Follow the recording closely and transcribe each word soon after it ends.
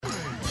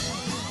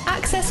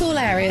Access all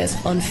areas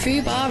on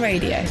Fubar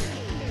Radio.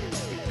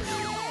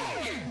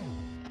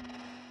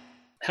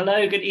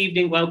 Hello, good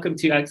evening. Welcome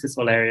to Access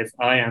All Areas.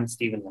 I am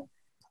Stephen Long.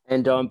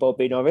 And I'm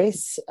Bobby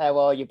Norris. How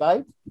are you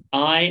both?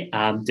 I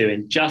am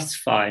doing just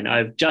fine.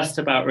 I've just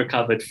about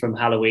recovered from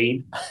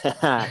Halloween.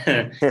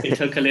 It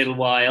took a little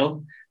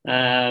while.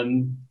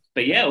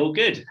 But yeah, all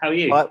good. How are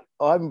you?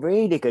 I'm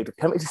really good.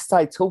 Can we just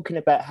say, talking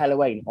about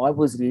Halloween, I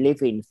was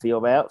living for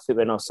your outfit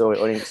when I saw it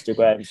on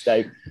Instagram.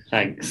 So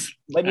thanks.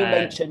 When you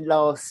mentioned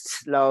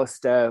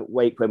last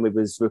week when we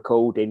was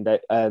recording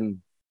that it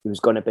was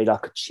going to be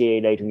like a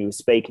cheerleader and you were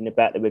speaking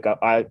about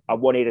that, I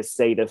wanted to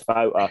see the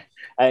photo,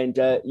 and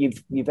you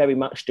very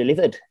much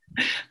delivered.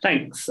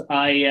 Thanks.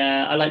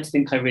 I like to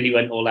think I really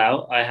went all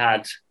out. I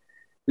had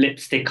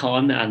lipstick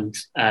on and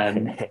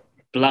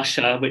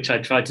blusher, which I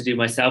tried to do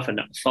myself,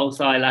 and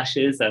false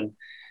eyelashes and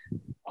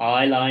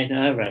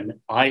eyeliner and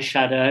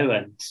eyeshadow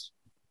and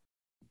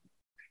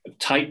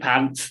tight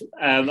pants.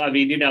 I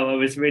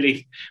was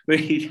really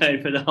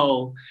going for the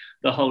whole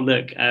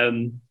look.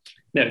 No,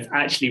 it's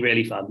actually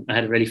really fun. I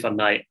had a really fun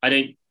night.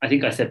 I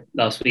think I said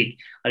last week,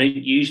 I don't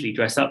usually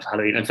dress up for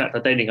Halloween. In fact, I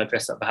don't think I've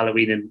dressed up for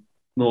Halloween in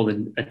more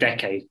than a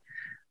decade.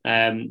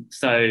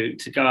 So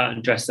to go out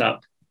and dress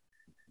up,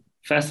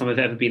 first time I've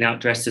ever been out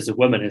dressed as a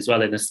woman as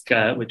well in a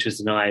skirt, which was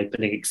an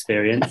eye-opening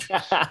experience.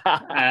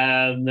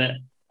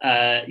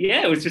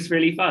 It was just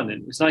really fun.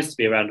 And it was nice to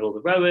be around all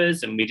the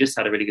rowers, and we just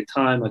had a really good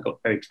time. I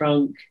got very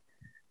drunk.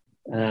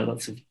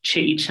 Lots of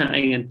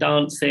chitty-chatting and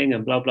dancing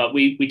and blah, blah.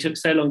 We took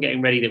so long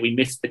getting ready that we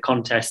missed the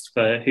contest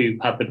for who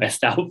had the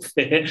best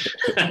outfit.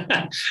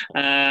 But,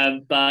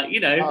 that's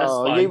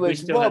fine. We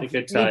still had a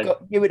good time.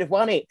 You would have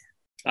won it.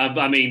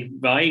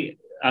 Right?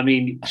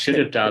 Should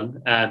have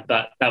done.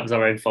 But that was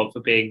our own fault for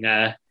being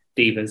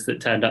divas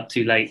that turned up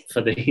too late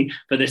for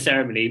the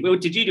ceremony. Well,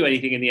 did you do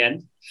anything in the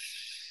end?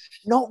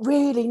 Not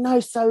really, no.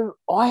 So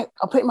I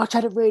pretty much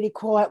had a really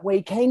quiet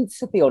weekend,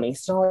 to be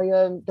honest.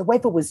 The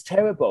weather was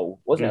terrible,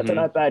 wasn't it? I don't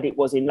know how bad it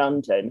was in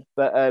London,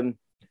 but I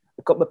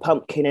got my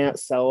pumpkin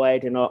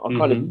outside, and I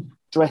kind of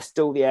dressed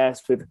all the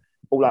house with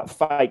all like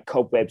fake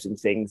cobwebs and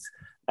things.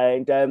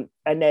 And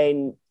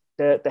then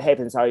the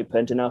heavens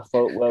opened, and I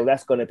thought, well,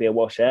 that's going to be a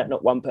washout.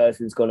 Not one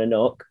person's going to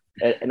knock.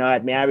 And I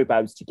had my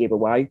Haribos to give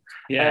away.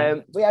 Yeah.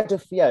 We had a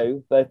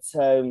few, but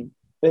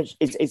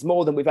it's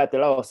more than we've had the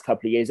last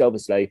couple of years,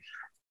 obviously.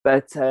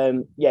 But I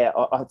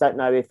don't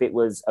know if it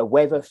was a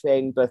weather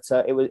thing, but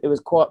it was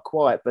quite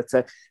quiet. But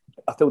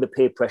I feel the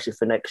peer pressure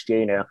for next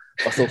year now.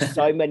 I saw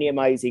so many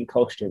amazing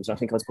costumes. I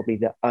think I was probably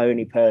the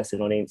only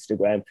person on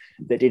Instagram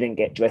that didn't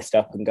get dressed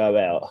up and go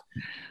out.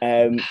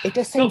 It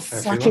just seems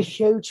such a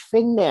huge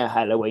thing now,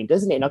 Halloween,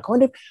 doesn't it? And I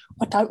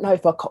don't know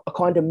if I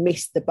kind of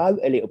missed the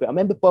boat a little bit. I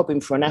remember bobbing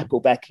for an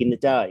apple back in the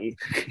day.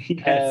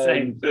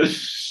 Same.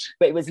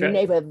 But it was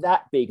never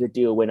that big a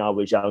deal when I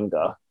was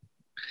younger.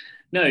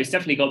 No, it's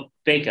definitely got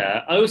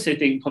bigger. I also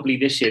think probably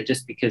this year,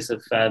 just because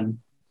of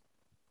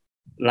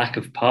lack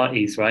of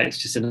parties, right? It's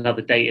just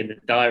another date in the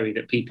diary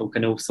that people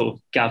can all sort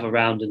of gather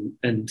around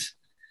and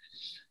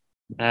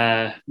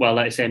like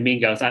I say, Mean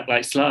Girls act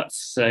like sluts.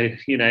 So,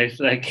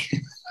 like...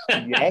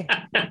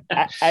 Yeah,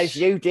 as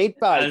you did,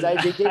 Buzz.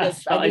 As you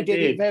did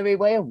it very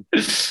well.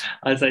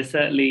 As I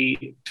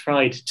certainly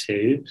tried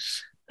to.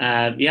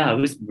 I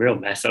was a real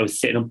mess. I was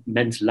sitting on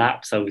men's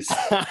laps. I was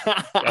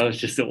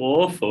just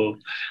awful.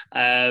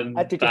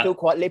 Did you feel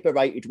quite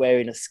liberated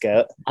wearing a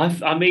skirt?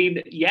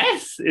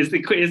 Yes, is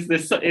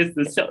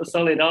the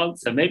solid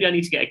answer. Maybe I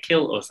need to get a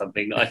kilt or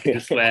something that I can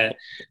just wear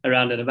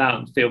around and about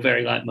and feel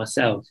very like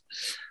myself.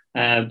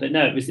 But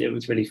no, it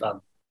was really fun.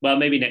 Well,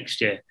 maybe next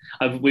year.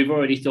 We've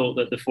already thought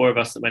that the four of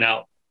us that went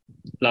out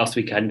last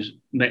weekend,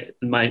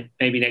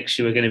 maybe next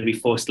year we're going to be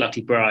four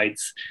slutty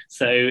brides.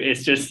 So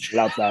it's just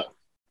love that.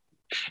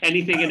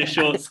 Anything in a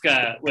short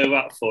skirt, we're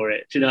up for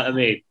it. Do you know what I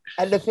mean?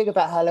 And the thing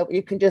about Halloween,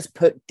 you can just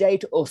put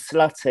dead or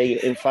slutty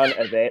in front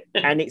of it,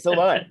 and it's all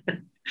right.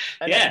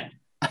 Yeah,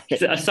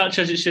 such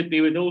as it should be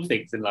with all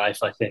things in life,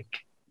 I think.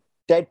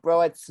 Dead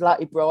bride,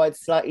 slutty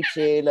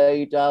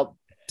cheerleader,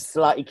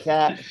 slutty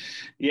cat.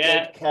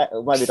 Yeah. Dead cat.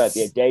 Well, maybe don't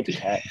be a dead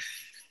cat.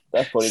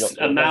 That's probably not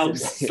a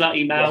mouse,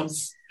 slutty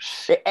mouse.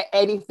 Yeah.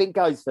 Anything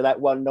goes for that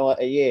one night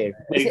a year.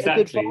 Was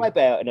exactly. It a good vibe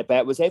out and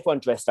about? Was everyone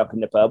dressed up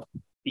in the pub?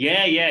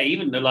 Yeah.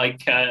 Even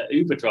the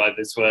Uber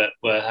drivers were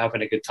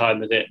having a good time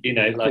with it.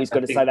 Who's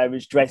going to say they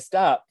was dressed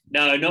up?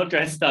 No, not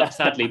dressed up,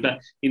 sadly.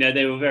 But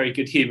they were very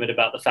good humoured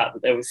about the fact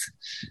that there was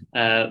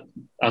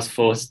us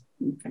four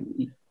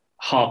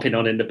harping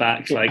on in the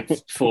back like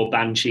four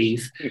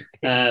banshees.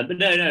 But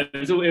no, it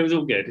was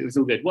all good. It was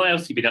all good. What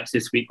else have you been up to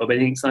this week, Bob?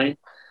 Anything exciting?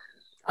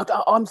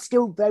 I'm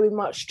still very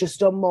much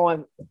just on my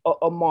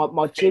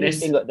gym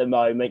thing at the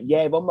moment.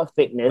 Yeah, on my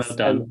fitness. Well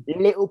done. A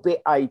little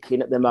bit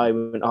aching at the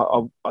moment.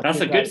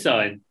 That's a good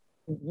sign.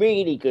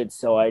 Really good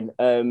sign.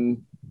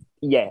 I'm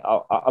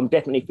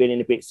definitely feeling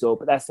a bit sore,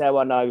 but that's how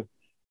I know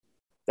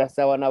That's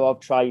how I know I've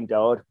trained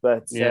hard.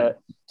 But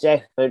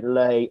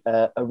definitely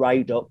a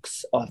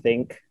Radox, I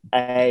think,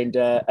 and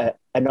a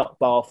hot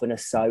bath and a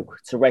soak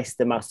to rest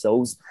the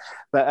muscles.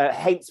 But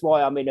hence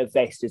why I'm in a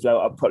vest as well.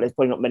 There's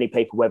probably not many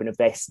people wearing a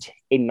vest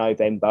in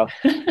November,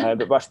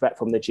 but rush back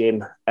from the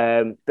gym.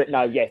 But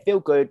no, feel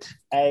good.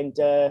 And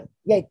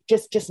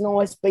just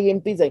nice being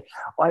busy.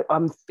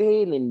 I'm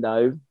feeling,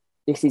 though,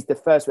 this is the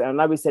first week. I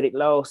know we said it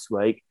last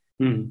week.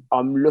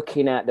 I'm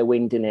looking out the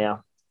window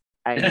now.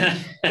 And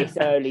it's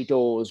early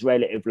doors,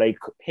 relatively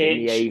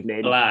in the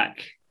evening.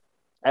 Black.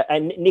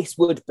 And this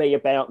would be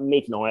about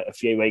midnight a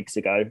few weeks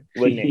ago,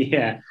 wouldn't it?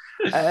 Yeah.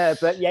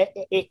 But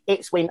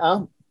it's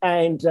winter,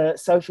 and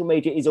social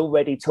media is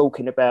already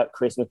talking about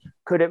Christmas.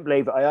 Couldn't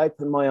believe it. I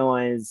opened my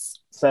eyes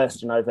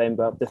 1st of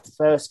November. The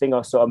first thing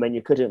I saw,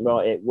 you couldn't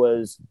write it,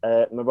 was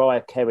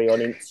Mariah Carey on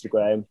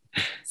Instagram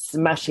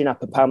smashing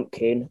up a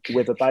pumpkin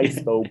with a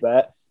baseball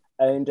bat.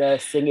 And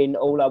singing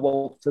All I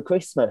Want for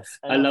Christmas.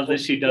 And I love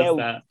that she does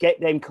that.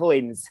 Get them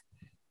coins.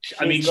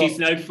 She's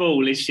no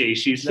fool, is she?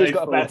 She's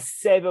got about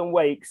 7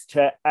 weeks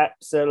to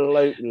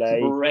absolutely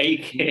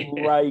break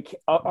it.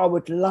 I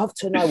would love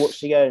to know what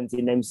she earns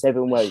in them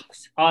 7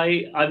 weeks.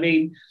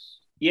 It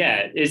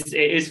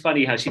is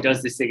funny how she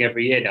does this thing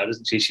every year now,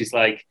 doesn't she? She's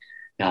like,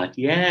 not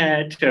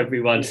yet, to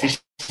everyone. So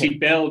she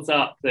builds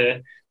up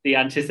the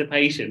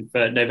anticipation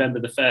for November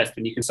the 1st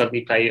when you can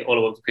suddenly play All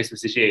I Want for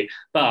Christmas Is You.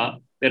 But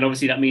then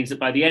obviously that means that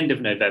by the end of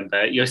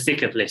November, you're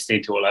sick of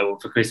listening to All I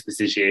Want for Christmas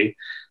Is You.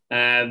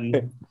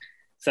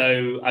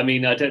 So, I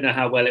don't know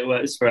how well it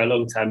works for a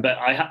long time, but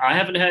I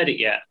haven't heard it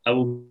yet. I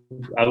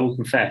will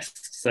confess.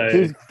 So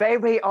she's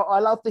I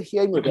love the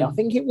humour of it. I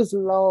think it was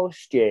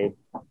last year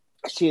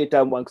she had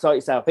done one, because like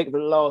you say, I think for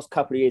the last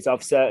couple of years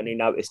I've certainly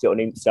noticed it on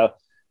Insta.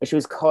 And she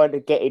was kind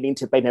of getting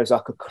into bed. There was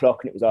like a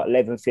clock, and it was like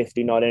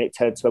 11:59, and it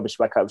turned 12. She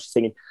woke up, she was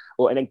singing,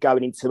 and then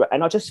going into it.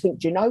 And I just think,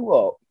 do you know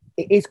what?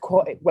 It is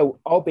quite well.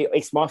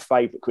 It's my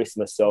favourite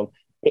Christmas song.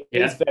 It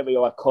is very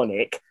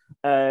iconic.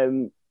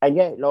 And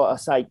like I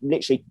say,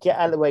 literally get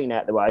Halloween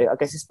out of the way. I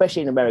guess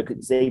especially in America,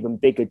 it's an even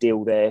bigger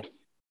deal there.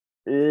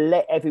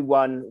 Let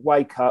everyone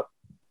wake up.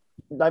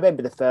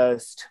 November the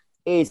 1st.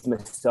 Here's my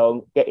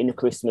song. Get in the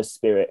Christmas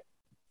spirit.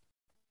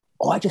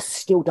 I just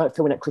still don't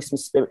feel in that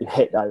Christmas spirit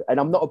hit, though. And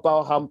I'm not a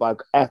bar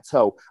humbug at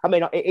all.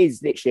 It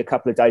is literally a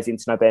couple of days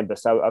into November,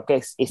 so I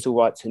guess it's all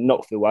right to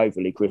not feel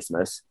overly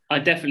Christmas. I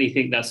definitely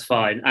think that's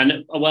fine.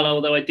 And,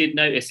 although I did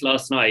notice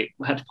last night,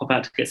 I had to pop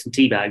out to get some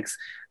tea bags,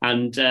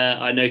 and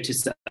I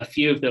noticed that a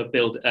few of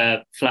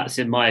the flats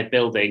in my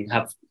building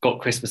have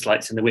got Christmas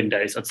lights in the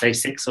windows. I'd say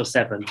 6 or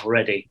 7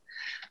 already.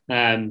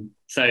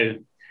 So,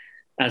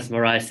 as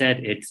Mariah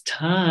said, it's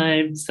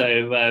time.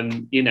 So,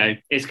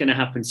 it's going to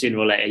happen sooner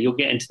or later. You'll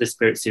get into the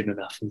spirit soon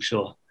enough, I'm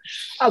sure.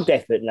 Oh,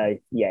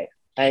 definitely, yeah.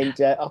 And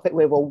I think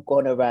we're all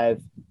going to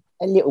have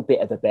a little bit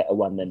of a better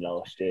one than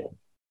last year.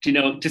 Do you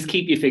know, just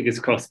keep your fingers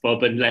crossed,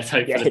 Bob, and let's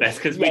hope for the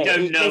best, because we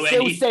don't know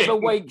anything. Still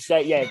 7 weeks,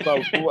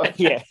 Bob.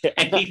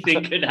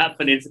 Anything could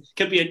happen. It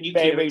could be a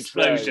nuclear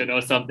explosion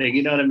or something,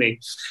 you know what I mean?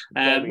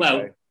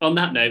 On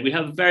that note, we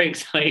have a very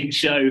exciting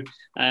show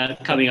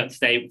coming up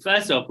today.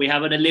 First off, we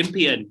have an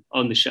Olympian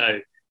on the show.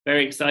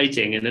 Very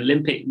exciting. An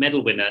Olympic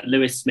medal winner,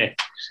 Lewis Smith,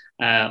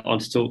 on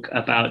to talk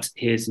about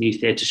his new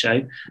theatre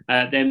show.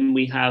 Then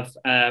we have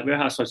Real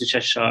Housewives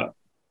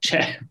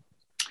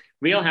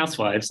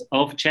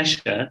of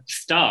Cheshire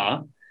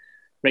star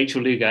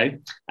Rachel Lugo,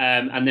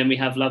 and then we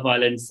have Love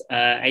Island's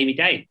Amy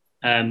Day.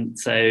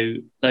 So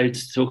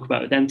loads to talk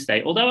about with them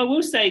today. Although I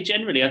will say,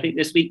 generally, I think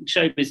this week in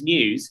showbiz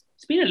news,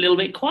 it's been a little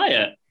bit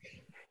quiet.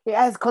 It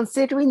has,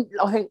 considering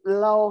I think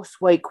last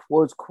week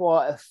was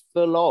quite a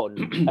full-on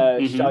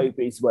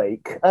showbiz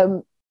week.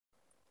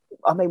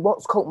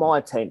 What's caught my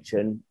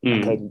attention,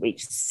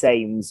 which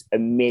seems a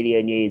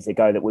million years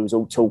ago that we was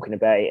all talking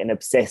about it and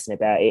obsessing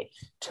about it,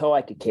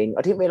 Tiger King.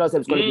 I didn't realise there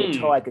was going to be a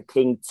Tiger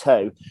King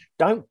 2.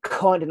 Don't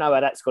kind of know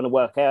how that's going to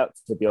work out,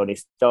 to be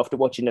honest. After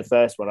watching the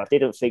first one, I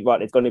didn't think, right,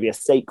 there's going to be a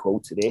sequel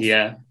to this.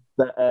 Yeah.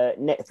 But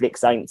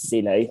Netflix ain't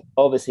silly.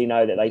 Obviously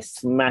know that they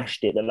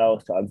smashed it the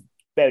last time.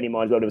 Bearing in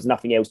mind, there was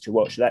nothing else to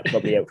watch, so that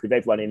probably helped with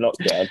everyone in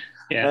lockdown.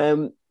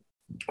 Yeah.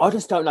 I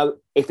just don't know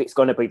if it's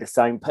going to be the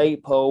same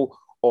people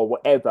or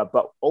whatever,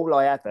 but all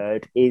I have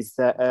heard is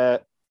that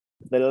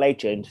the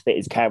legend that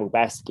is Carole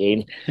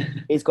Baskin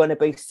is going to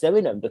be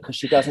suing them because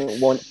she doesn't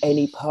want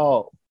any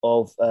part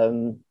of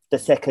the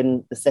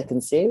second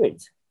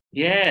series.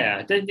 Yeah,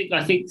 I think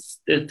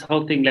the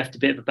whole thing left a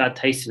bit of a bad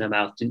taste in her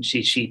mouth, didn't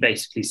she? She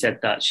basically said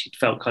that she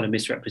felt kind of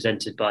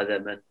misrepresented by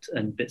them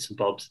and bits and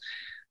bobs.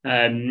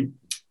 I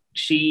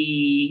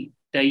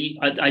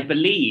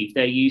believe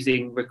they're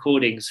using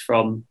recordings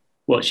from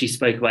what she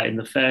spoke about in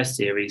the first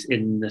series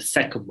in the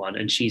second one,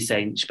 and she's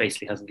saying she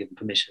basically hasn't given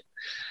permission.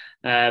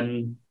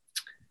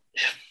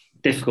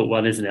 Difficult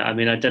one, isn't it? I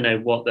don't know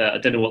what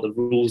the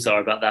rules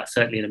are about that.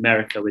 Certainly in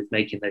America, with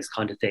making those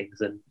kind of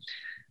things,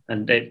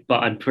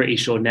 but I'm pretty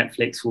sure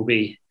Netflix will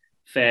be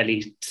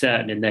fairly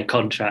certain in their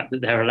contract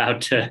that they're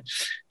allowed to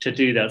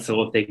do that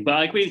sort of thing. But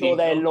I agree with you.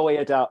 They're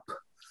lawyered up.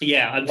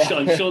 Yeah,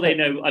 I'm sure they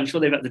know. I'm sure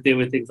they've had to deal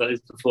with things like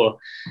this before.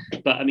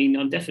 But I mean,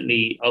 I'll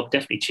definitely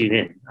tune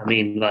in. I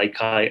mean,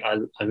 like I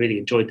really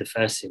enjoyed the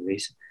first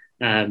series.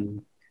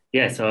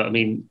 Yeah, so I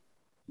mean,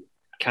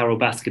 Carol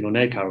Baskin or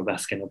no Carol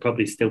Baskin, I'll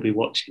probably still be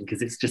watching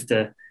because it's just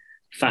a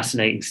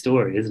fascinating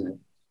story, isn't it?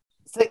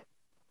 So,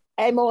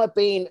 am I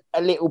being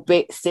a little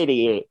bit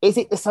silly here? Is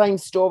it the same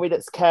story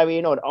that's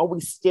carrying on? Are we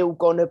still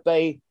gonna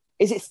be?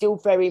 Is it still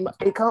very much?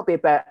 It can't be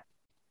about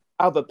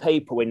other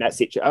people in that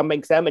situation. I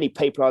mean, 'cause how many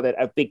people are there that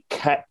have big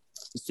cat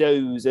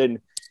zoos, and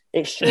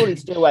it surely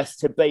still has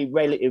to be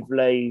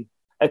relatively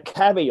a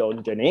carry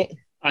on, doesn't it?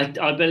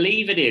 I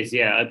believe it is.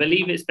 Yeah, I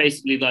believe it's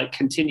basically like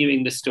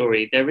continuing the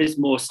story. There is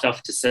more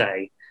stuff to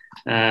say.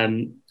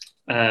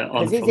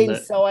 Because he's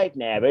inside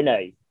now, isn't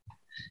he?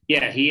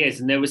 Yeah, he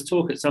is. And there was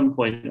talk at some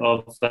point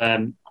of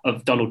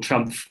Donald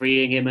Trump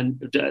freeing him,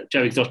 and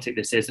Joe Exotic.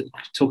 This is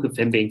talk of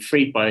him being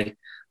freed by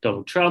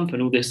Donald Trump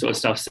and all this sort of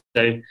stuff.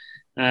 So,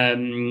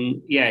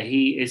 yeah,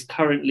 he is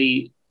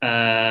currently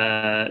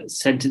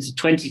sentenced to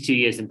 22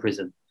 years in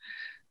prison.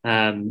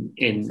 So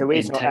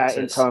he's not out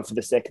in time for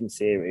the second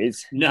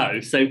series. No,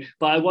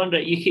 but I wonder.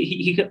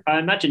 I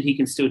imagine he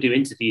can still do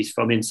interviews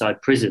from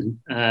inside prison.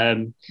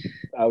 And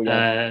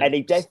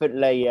he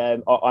definitely,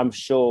 I'm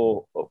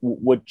sure,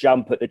 would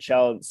jump at the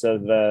chance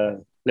of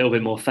a little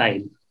bit more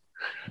fame.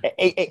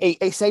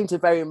 He seemed to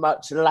very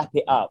much lap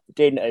it up,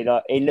 didn't he?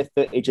 Like in the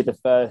footage of the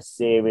first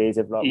series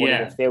of like one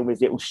of the film,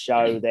 his little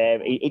show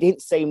there. He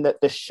didn't seem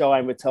that the shy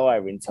and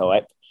retiring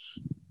type.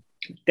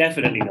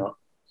 Definitely not.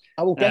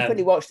 I will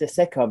definitely watch the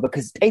second one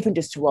because even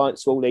just to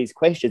answer all these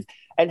questions,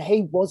 and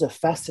he was a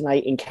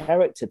fascinating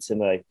character to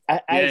me,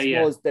 as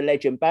was the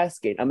legend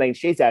Baskin. I mean,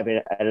 she's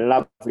having a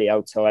lovely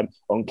old time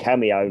on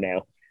Cameo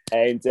now,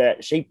 and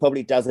she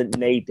probably doesn't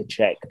need the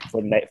check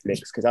from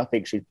Netflix because I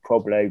think she's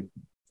probably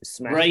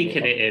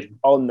breaking it in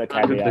on the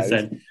cameos.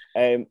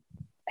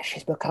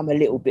 She's become a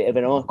little bit of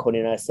an icon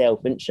in herself,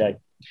 isn't she?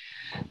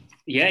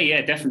 Yeah,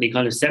 definitely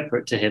kind of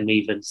separate to him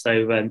even. So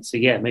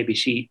yeah, maybe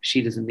she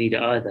doesn't need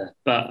it either.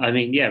 But I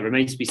mean, yeah,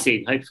 remains to be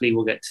seen. Hopefully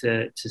we'll get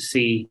to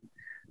see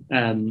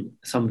some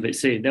of it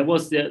soon. There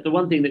was the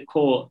one thing that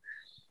caught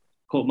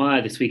my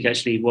eye this week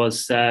actually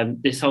was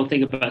this whole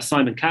thing about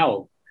Simon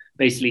Cowell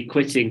basically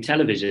quitting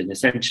television,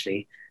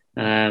 essentially.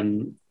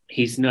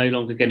 He's no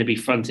longer going to be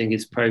fronting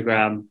his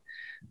programme,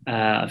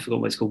 I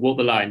forgot what it's called, Walk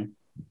the Line,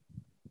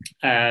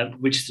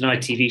 which is an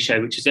ITV show,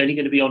 which is only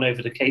going to be on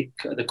over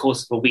the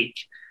course of a week.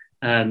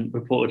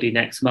 Reportedly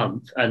next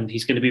month, and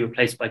he's going to be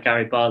replaced by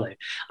Gary Barlow.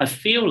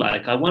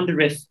 I wonder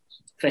if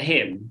for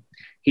him,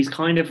 he's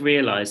kind of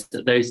realised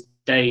that those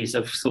days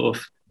of sort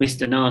of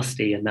Mr.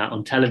 Nasty and that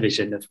on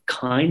television have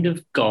kind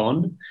of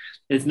gone.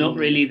 There's not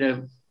really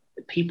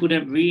people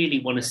don't really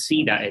want to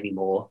see that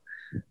anymore.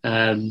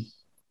 I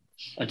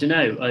don't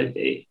know.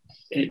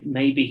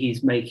 Maybe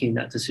he's making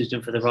that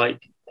decision for the right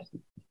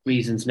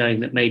reasons, knowing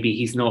that maybe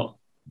he's not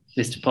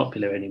Mr.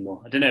 Popular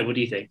anymore. I don't know. What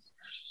do you think?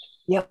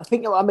 Yeah,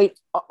 I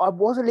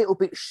was a little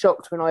bit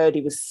shocked when I heard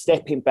he was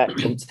stepping back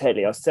from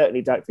telly. I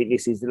certainly don't think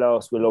this is the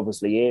last we'll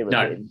obviously hear of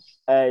him.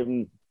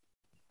 And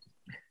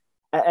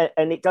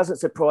it doesn't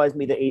surprise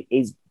me that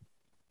he's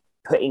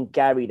putting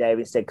Gary there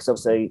instead, because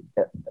obviously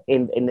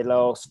in the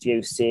last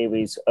few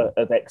series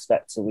of X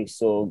Factor, we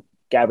saw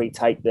Gary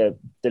take the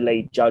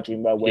lead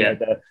judging role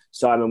whenever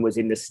Simon was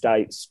in the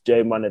States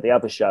doing one of the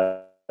other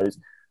shows.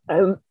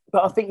 But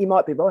I think you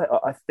might be right.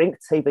 I think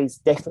TV's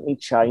definitely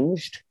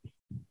changed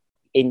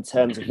in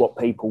terms of what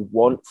people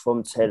want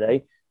from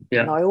telly.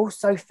 Yeah. And I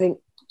also think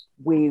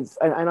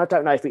and I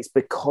don't know if it's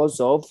because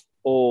of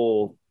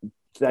or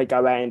they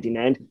go hand in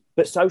hand,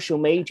 but social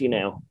media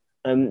now.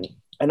 And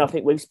I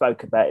think we've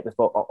spoke about it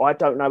before. I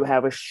don't know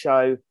how a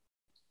show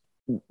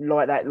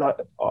like that, like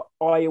I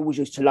always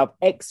used to love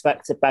X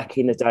Factor back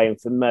in the day. And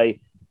for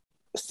me,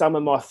 some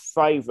of my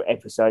favourite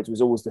episodes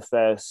was always the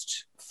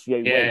first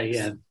few weeks.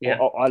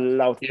 I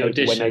loved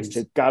people when they used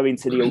to go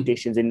into the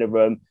auditions in the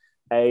room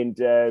and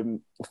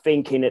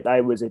thinking that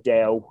they was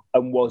Adele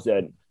and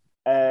wasn't.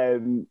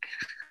 And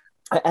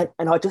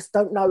I just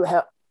don't know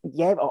how,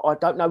 I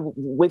don't know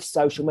with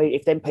social media,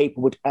 if then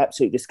people would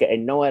absolutely just get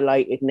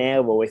annihilated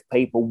now, or if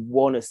people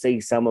want to see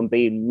someone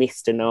being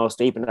Mr.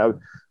 Nasty, even though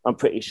I'm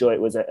pretty sure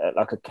it was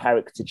like a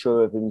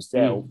caricature of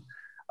himself.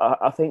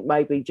 I think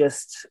maybe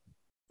just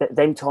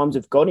them times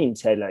have gone in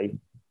telly.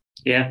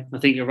 Yeah, I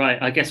think you're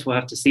right. I guess we'll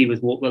have to see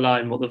with Walk the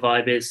Line what the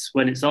vibe is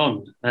when it's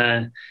on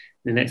in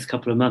the next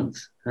couple of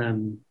months.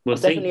 We'll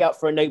definitely up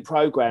for a new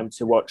programme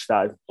to watch,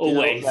 though.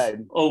 Always.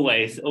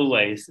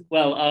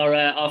 Well,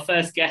 our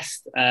first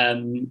guest,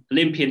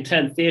 Olympian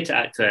turned theatre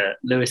actor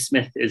Lewis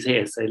Smith, is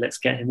here, so let's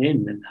get him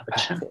in and have a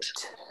chat.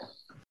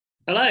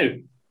 Hello.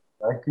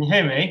 Can you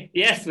hear me?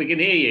 Yes, we can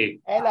hear you.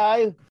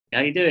 Hello. How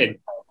you doing?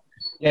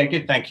 Yeah,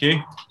 good, thank you.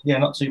 Yeah,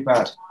 not too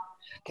bad.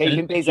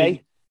 Keeping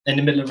busy. In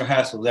the middle of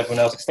rehearsals, everyone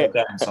else is still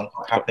going, so I'm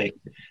quite happy.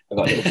 I've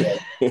got a little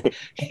bit.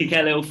 You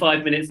get a little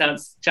 5 minutes out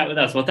to chat with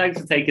us. Well,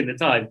 thanks for taking the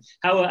time.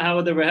 How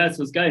are the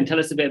rehearsals going? Tell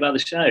us a bit about the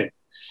show.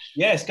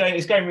 Yeah, it's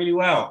going really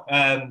well.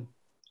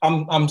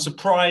 I'm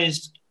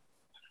surprised.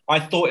 I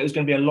thought it was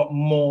going to be a lot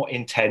more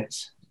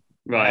intense.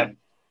 Right.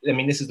 I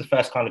mean, this is the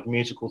first kind of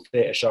musical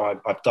theatre show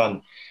I've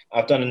done.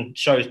 I've done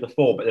shows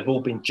before, but they've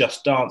all been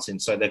just dancing,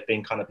 so they've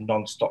been kind of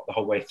non-stop the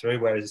whole way through.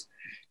 Whereas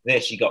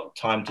this, you got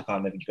time to kind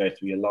of maybe go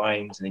through your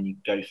lines, and then you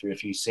go through a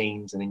few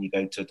scenes, and then you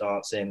go to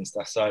dancing and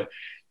stuff. So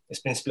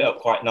it's been split up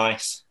quite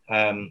nice.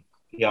 I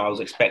was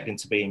expecting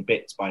to be in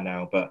bits by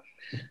now, but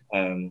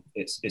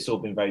it's all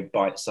been very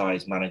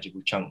bite-sized,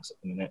 manageable chunks at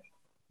the minute.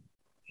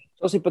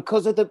 Also,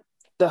 because of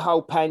the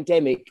whole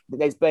pandemic,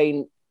 there's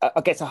been, I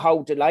guess, a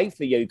whole delay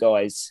for you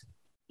guys.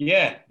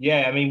 Yeah.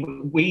 I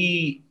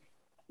mean,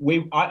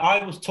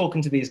 I was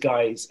talking to these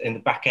guys in the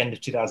back end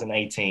of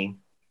 2018.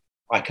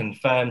 I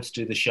confirmed to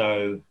do the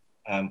show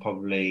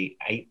probably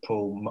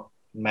April,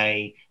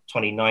 May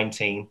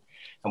 2019,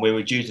 and we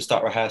were due to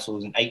start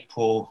rehearsals in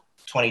April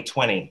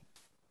 2020.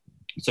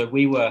 So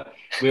we were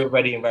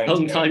ready and very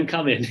long time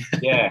coming.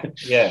 yeah.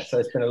 So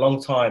it's been a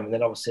long time, and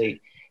then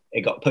obviously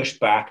it got pushed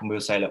back, and we were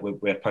saying that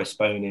we're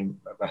postponing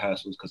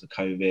rehearsals because of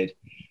COVID.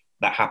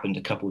 That happened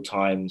a couple of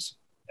times.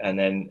 And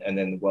then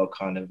the world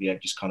kind of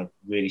just kind of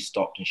really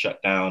stopped and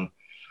shut down.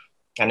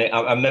 And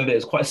I remember it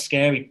was quite a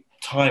scary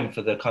time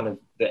for the kind of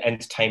the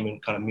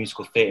entertainment kind of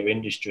musical theatre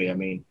industry. I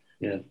mean,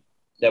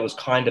 there was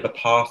kind of a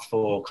path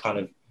for kind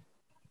of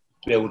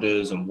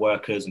builders and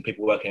workers and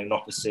people working in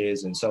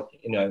offices and stuff.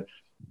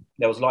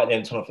 There was light there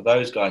and tunnel for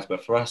those guys,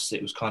 but for us,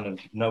 it was kind of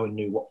no one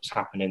knew what was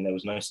happening. There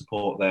was no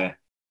support there,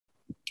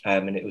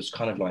 and it was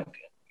kind of like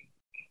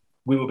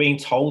we were being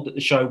told that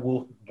the show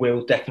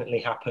will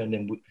definitely happen,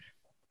 and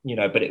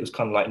but it was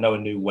kind of like no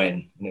one knew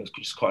when, and it was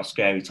just quite a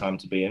scary time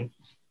to be in.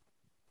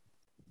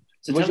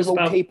 So was you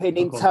all keeping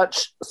in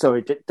touch?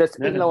 Sorry, just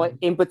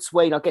in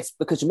between, I guess,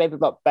 because remember,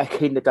 like back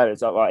in the day, it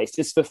was like, right, it's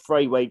just for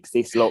 3 weeks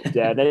this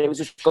lockdown, and it was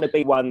just going to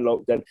be one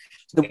lockdown.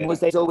 So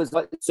there's always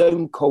like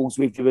Zoom calls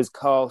with you as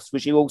cast?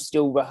 Was you all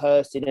still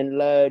rehearsing and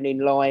learning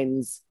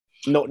lines,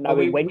 not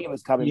knowing when you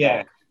was coming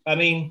back?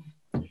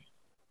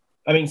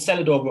 I mean,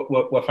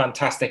 Celador were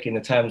fantastic in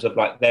the terms of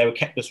like they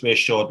kept us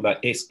reassured, like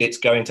it's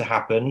going to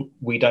happen.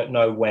 We don't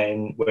know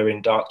when. We're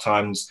in dark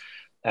times,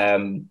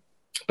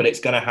 but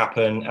it's going to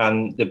happen.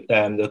 And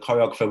the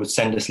choreographer would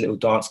send us little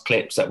dance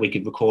clips that we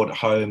could record at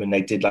home, and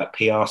they did like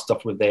PR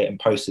stuff with it and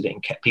posted it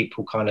and kept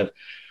people kind of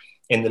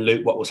in the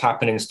loop what was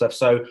happening and stuff.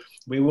 So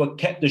we were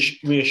kept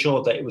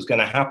reassured that it was going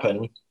to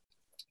happen.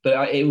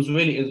 But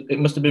it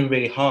must have been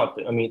really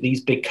hard. I mean,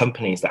 these big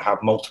companies that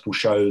have multiple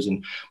shows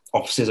and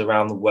offices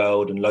around the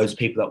world and loads of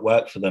people that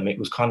work for them, it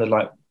was kind of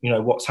like,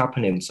 what's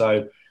happening?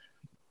 So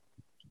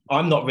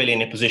I'm not really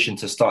in a position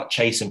to start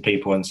chasing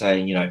people and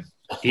saying,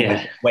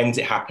 when's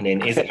it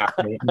happening? Is it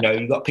happening?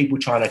 You've got people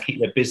trying to keep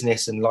their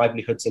business and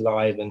livelihoods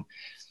alive. And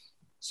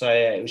so,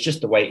 it was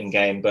just a waiting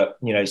game. But,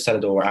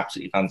 Celador were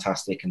absolutely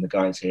fantastic, and the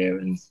guys here.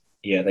 And,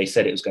 they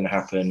said it was going to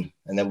happen.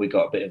 And then we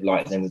got a bit of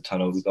light in the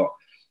tunnel. We got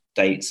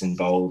dates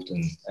involved,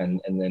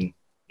 and then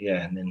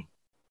a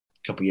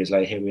couple of years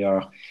later, here we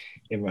are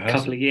in rehearsal. A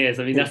couple of years.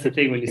 I mean, that's the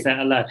thing when you say it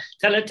alone.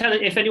 Tell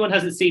if anyone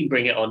hasn't seen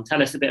Bring It On,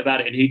 tell us a bit about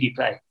it and who do you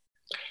play?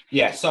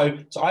 Yeah, so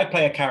I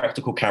play a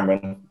character called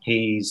Cameron.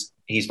 He's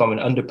from an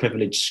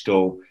underprivileged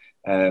school,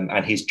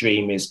 and his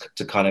dream is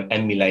to kind of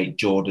emulate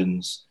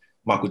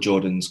Michael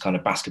Jordan's kind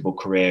of basketball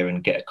career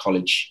and get a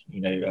college,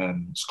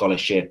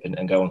 scholarship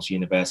and go on to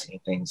university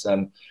and things.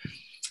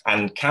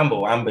 And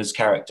Campbell, Amber's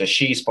character,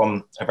 she's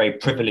from a very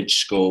privileged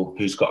school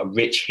who's got a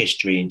rich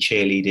history in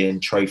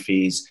cheerleading,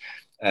 trophies,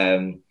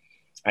 and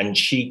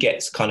she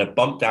gets kind of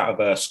bumped out of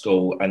her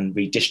school and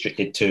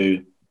redistricted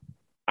to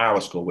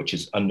our school, which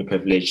is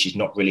underprivileged. She's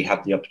not really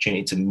had the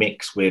opportunity to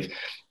mix with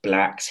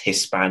Blacks,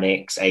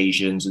 Hispanics,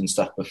 Asians and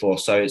stuff before.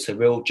 So it's a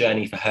real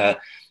journey for her,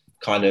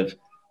 kind of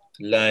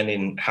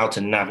learning how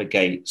to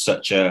navigate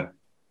such a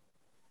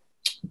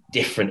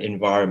different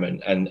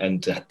environment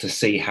and to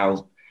see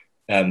how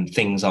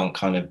things aren't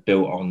kind of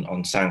built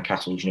on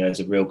sandcastles. There's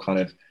a real kind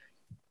of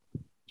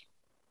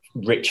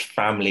rich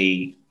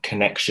family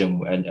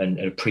connection and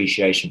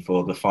appreciation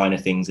for the finer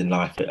things in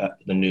life at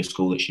the new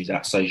school that she's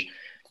at. So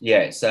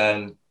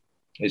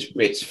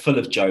it's full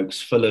of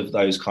jokes, full of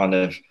those kind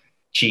of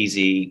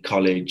cheesy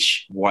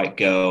college white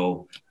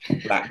girl,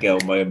 black girl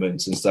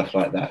moments and stuff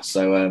like that.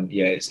 So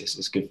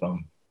it's good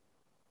fun.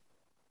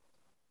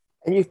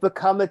 And you've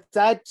become a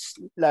dad,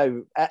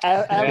 Lo.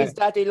 How is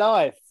daddy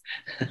life?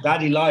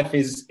 Daddy life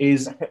is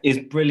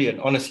brilliant.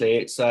 Honestly,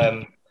 it's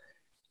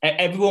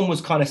everyone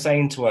was kind of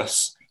saying to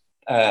us,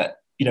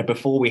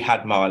 before we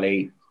had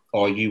Marley,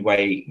 "Oh, you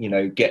wait,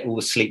 get all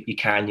the sleep you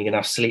can. You're gonna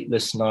have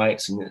sleepless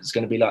nights, and it's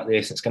gonna be like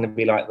this, it's gonna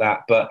be like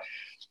that." But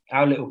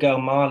our little girl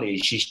Marley,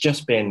 she's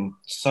just been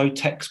so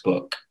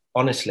textbook.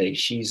 Honestly,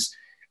 she's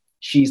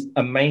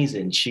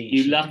amazing.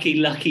 You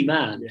lucky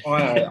man.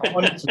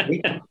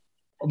 Honestly,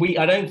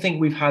 I don't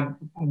think we've had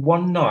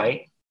one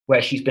night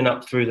where she's been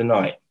up through the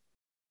night.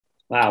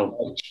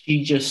 Wow.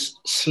 She just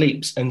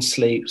sleeps and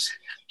sleeps.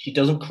 She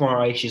doesn't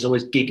cry. She's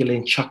always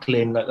giggling,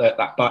 chuckling,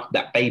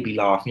 that baby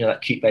laugh,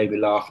 that cute baby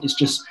laugh. It's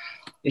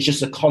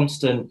just a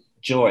constant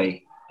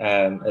joy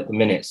at the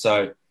minute.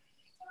 So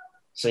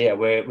yeah,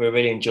 we're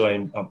really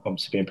enjoying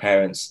obviously being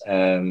parents,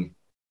 and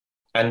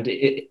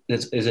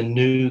there's a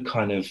new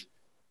kind of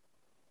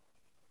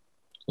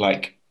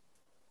like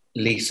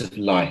lease of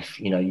life.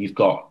 You know, you've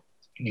got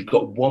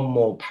one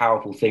more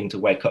powerful thing to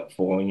wake up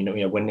for. And, you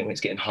know, when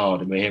it's getting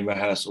hard and we're in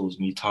rehearsals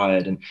and you're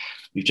tired and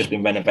we've just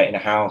been renovating a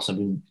house and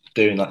been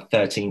doing like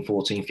 13,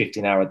 14,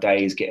 15-hour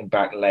days, getting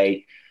back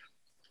late.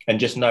 And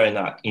just knowing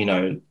that, you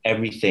know,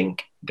 everything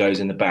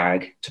goes in the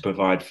bag to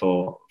provide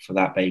for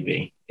that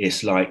baby.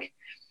 It's like,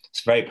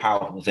 it's a very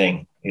powerful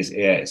thing. It's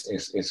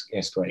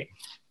great.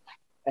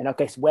 And I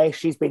guess where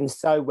she's been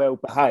so well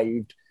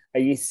behaved, are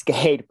you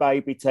scared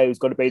baby two's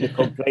got to be the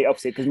complete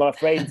opposite? Because my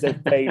friends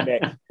have been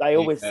there. They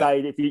always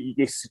say if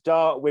you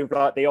start with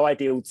like the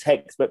ideal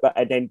text, but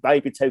and then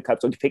baby two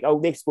comes on, you think,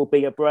 oh, this will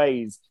be a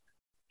breeze.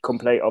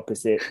 Complete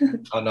opposite.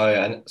 I know,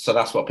 and so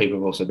that's what people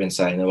have also been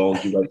saying. Oh,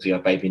 you won't see our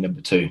baby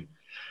number two.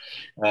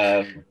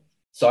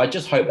 So I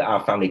just hope that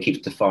our family keeps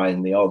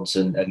defying the odds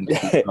and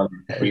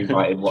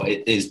rewriting what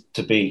it is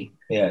to be,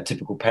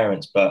 typical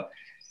parents. But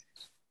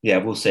yeah,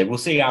 we'll see. We'll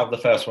see how the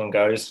first one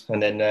goes, and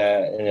then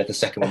if the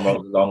second one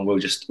rolls along, we'll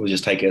just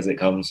take it as it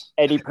comes.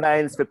 Any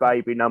plans for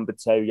baby number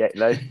two yet,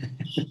 Lou?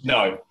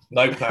 No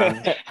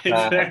plan.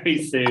 It's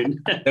very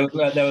soon. There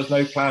was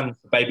no plan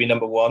for baby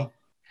number one.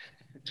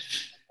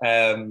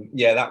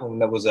 That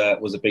one was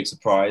a big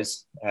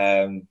surprise.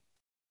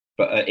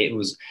 But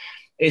it's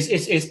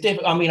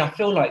different. I mean, I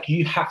feel like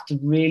you have to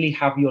really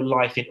have your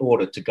life in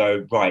order to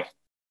go right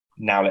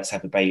now. Let's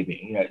have a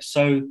baby. You know,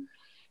 so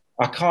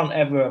I can't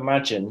ever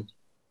imagine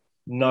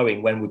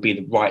knowing when would be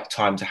the right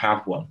time to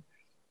have one.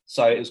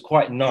 So it was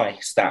quite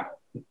nice that,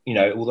 you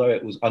know, although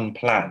it was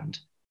unplanned,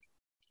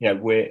 you know,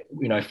 we're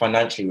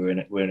financially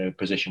we're in a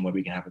position where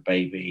we can have a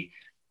baby.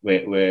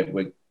 We're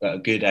at a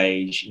good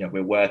age. You know,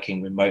 we're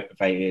working, we're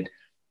motivated.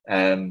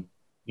 You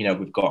know,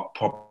 we've got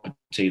property,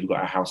 we've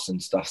got our house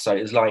and stuff. So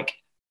it's like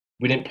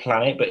we didn't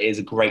plan it, but it is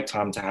a great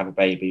time to have a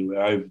baby.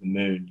 We're over the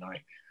moon,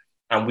 like,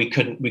 and we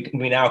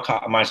now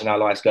can't imagine our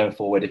lives going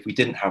forward if we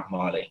didn't have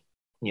Marley.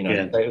 You know,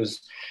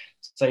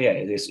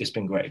 it's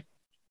been great.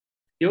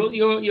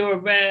 You're a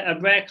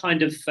rare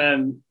kind of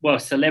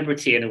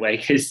celebrity in a way,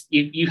 because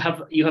you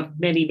have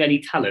many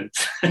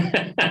talents.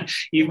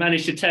 You've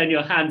managed to turn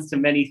your hands to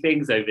many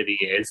things over the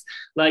years.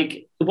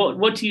 Like,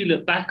 what do you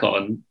look back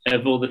on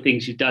of all the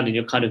things you've done and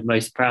you're kind of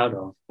most proud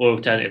of, or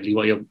alternatively,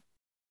 what you're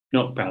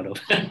not proud of?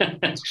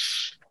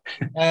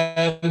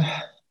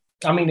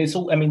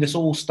 This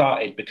all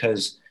started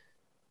because,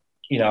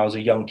 you know, I was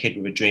a young kid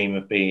with a dream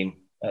of being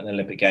at the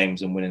Olympic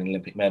Games and winning an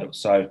Olympic medal.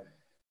 So,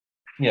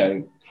 you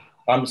know,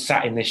 I'm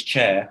sat in this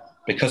chair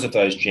because of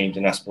those dreams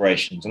and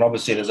aspirations. And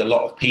obviously there's a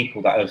lot of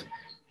people that have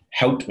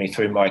helped me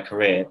through my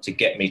career to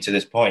get me to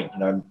this point. You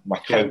know, my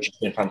coach has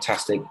been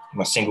fantastic,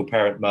 my single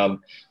parent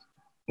mum,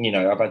 you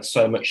know, I've had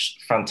so much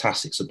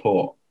fantastic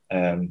support.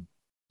 I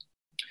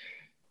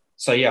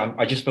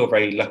just feel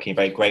very lucky and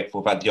very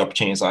grateful I've had the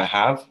opportunities I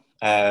have.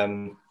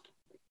 The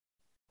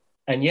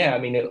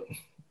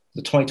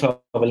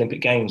 2012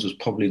 Olympic Games was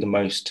probably the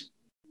most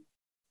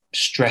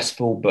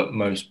stressful but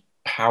most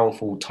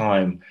powerful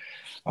time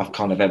I've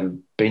kind of ever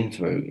been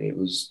through. It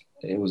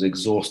was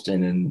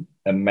exhausting and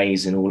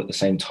amazing all at the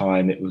same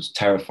time. It was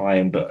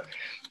terrifying, but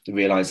the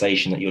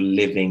realization that you're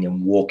living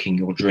and walking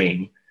your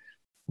dream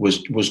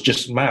was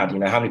just mad. You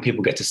know, how many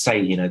people get to say,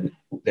 you know,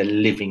 they're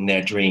living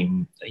their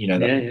dream, you know,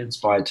 that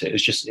inspired to it.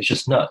 It's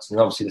just nuts. And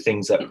obviously the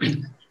things that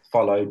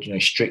followed, you know,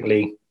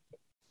 Strictly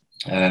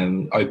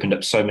opened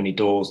up so many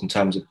doors in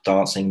terms of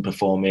dancing,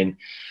 performing.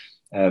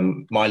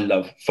 My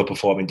love for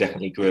performing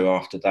definitely grew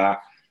after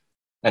that.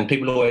 And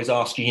people always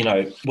ask you, you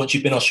know, once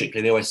you've been on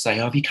Strictly, they always say,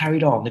 oh, have you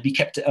carried on? Have you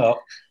kept it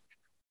up?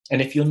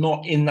 And if you're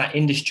not in that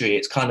industry,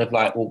 it's kind of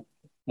like, well,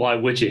 why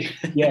would you?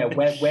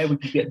 where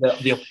would you get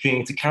the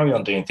opportunity to carry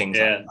on doing things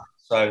like that?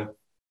 So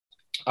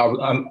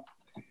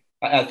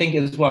I think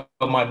as well,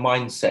 my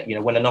mindset, you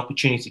know, when an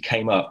opportunity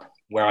came up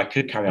where I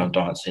could carry on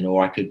dancing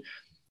or I could,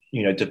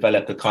 you know,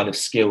 develop a kind of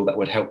skill that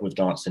would help with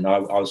dancing, I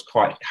was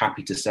quite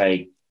happy to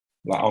say,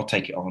 like, I'll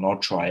take it on, I'll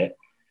try it.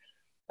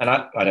 And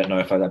I don't know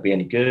if that'd be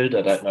any good.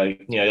 I don't know, you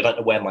know, I don't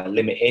know where my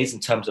limit is in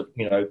terms of,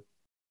 you know,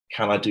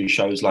 can I do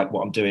shows like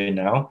what I'm doing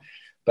now?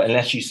 But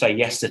unless you say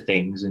yes to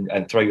things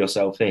and throw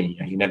yourself in, you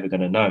know, you're never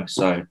going to know.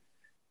 So,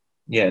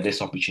 yeah,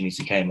 this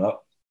opportunity came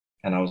up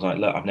and I was like,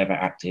 look, I've never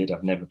acted.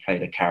 I've never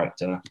played a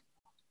character.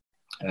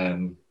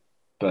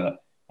 But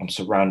I'm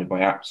surrounded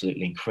by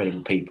absolutely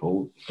incredible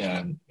people.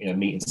 You know,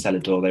 meeting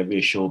Celador, they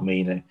reassured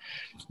me they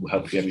will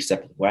help you every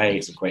step of the way.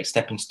 It's a great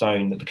stepping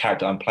stone. That the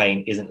character I'm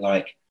playing isn't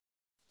like,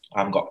 I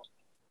haven't got,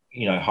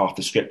 you know, half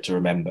the script to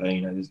remember.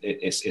 You know,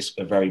 it's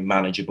a very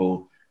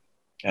manageable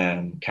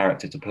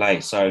character to play.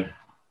 So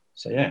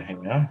yeah, here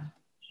we are.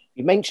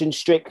 You mentioned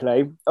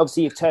Strictly.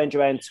 Obviously, you've turned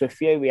around to a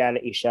few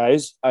reality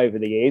shows over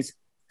the years.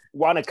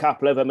 Won a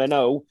couple of them and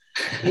all.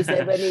 Is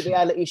there any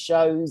reality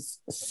shows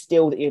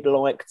still that you'd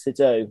like to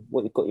do?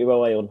 What you've got your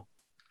eye on?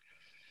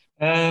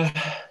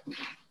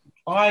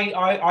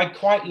 I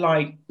quite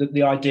like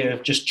the idea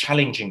of just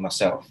challenging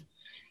myself.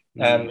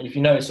 If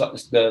you notice, like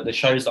the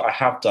shows that I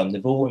have done,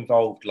 they've all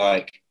involved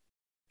like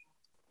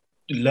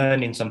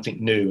learning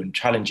something new and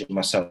challenging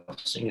myself.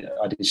 So,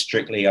 I did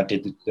Strictly, I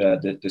did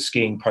the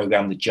skiing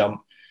program, the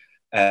jump.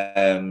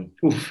 That's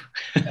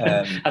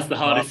the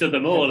hardest of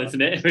them all,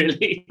 isn't it?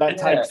 Really, that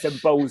takes some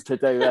balls to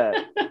do that.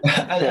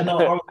 and I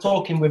was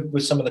talking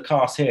with some of the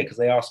cast here because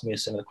they asked me a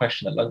similar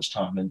question at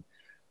lunchtime, and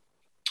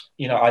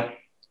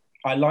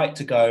I like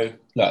to go,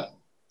 look,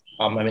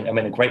 I'm in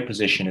a great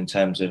position in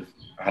terms of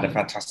I had a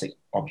fantastic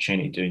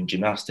opportunity doing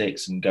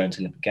gymnastics and going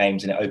to Olympic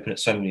Games, and it opened up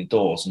so many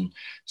doors. And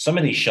some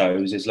of these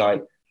shows is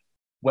like,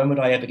 when would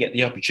I ever get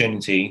the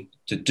opportunity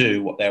to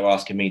do what they're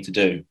asking me to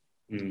do?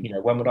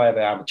 When would I ever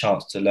have a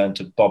chance to learn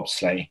to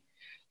bobsleigh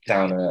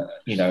down a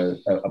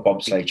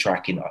bobsleigh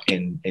track in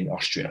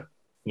Austria?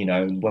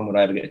 When would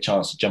I ever get a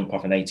chance to jump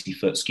off an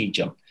 80-foot ski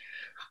jump?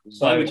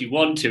 So, why would you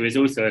want to is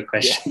also a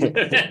question.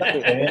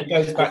 Exactly. It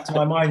goes back to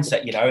my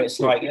mindset. It's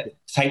like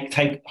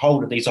take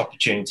hold of these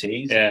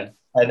opportunities,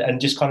 and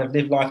just kind of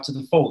live life to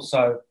the full.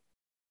 So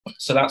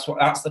that's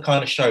the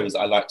kind of shows that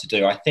I like to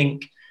do. I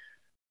think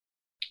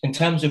in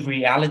terms of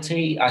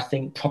reality, I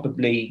think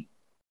probably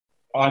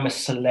I'm a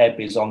Celeb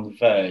is on the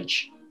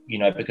verge,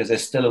 because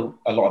there's still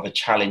a lot of a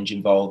challenge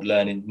involved,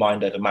 learning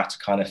mind over matter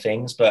kind of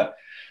things, but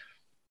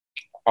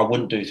I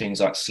wouldn't do things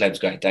like Celebs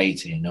Go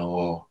Dating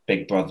or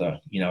Big Brother.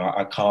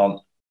 I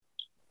can't.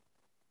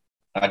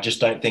 I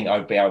just don't think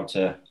I'd be able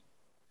to.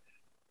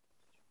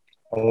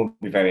 I won't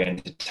be very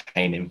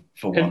entertaining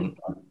for one.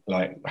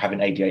 Like having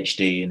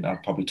ADHD, and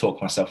I'd probably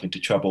talk myself into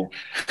trouble.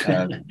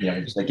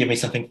 Just give me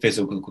something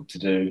physical to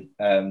do.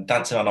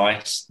 Dancing on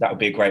ice, that would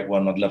be a great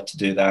one. I'd love to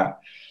do that.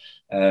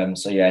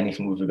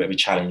 Anything with a bit of a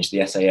challenge.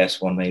 The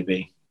SAS one,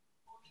 maybe.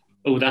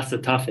 Oh, that's a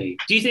toughie.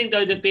 Do you think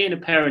though that being a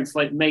parent's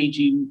like made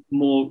you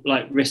more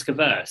like risk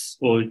averse,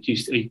 or do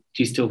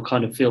you still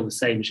kind of feel the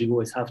same as you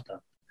always have done?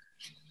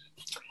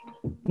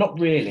 Not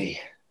really.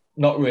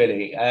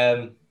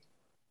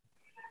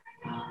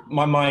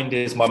 My mind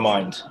is my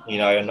mind,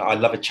 and I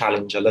love a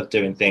challenge. I love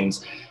doing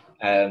things,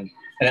 and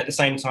at the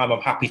same time,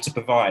 I'm happy to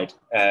provide.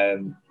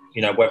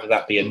 Whether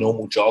that be a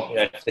normal job.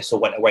 If this all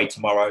went away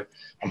tomorrow,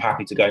 I'm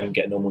happy to go and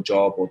get a normal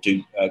job or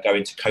go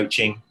into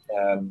coaching.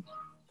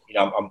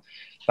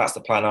 That's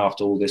the plan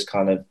after all this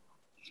kind of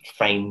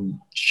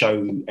fame,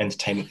 show,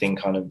 entertainment thing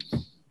kind of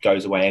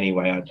goes away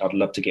anyway. I'd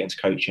love to get into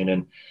coaching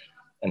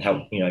and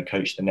help,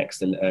 coach the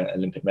next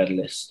Olympic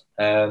medalist.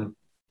 I'm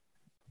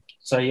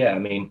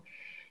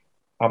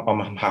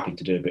happy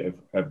to do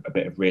a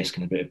bit of risk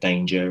and a bit of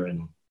danger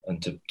and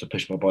to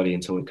push my body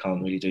until it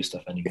can't really do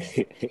stuff anymore.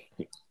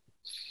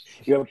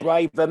 You're a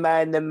braver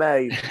man than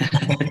me.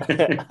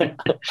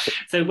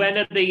 So when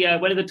are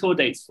the tour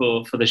dates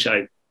for the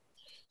show?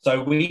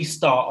 So we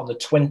start on the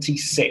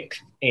 26th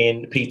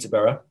in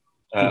Peterborough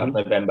of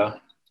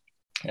November,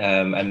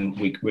 and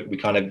we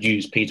kind of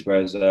use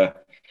Peterborough as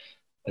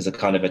a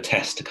kind of a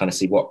test to kind of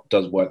see what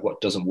does work,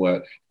 what doesn't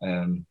work,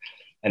 and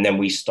then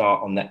we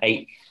start on the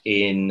 8th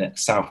in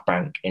South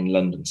Bank in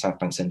London, South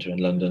Bank Centre in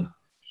London.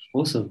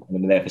 Awesome.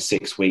 And we're there for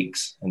 6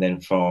 weeks, and then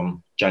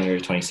from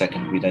January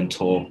 22nd we then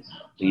tour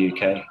the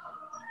UK.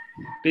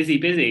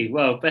 Busy.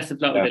 Well, best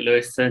of luck with it,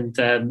 Lewis, and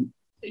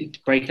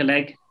break a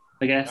leg,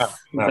 I guess.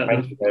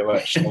 Thank you very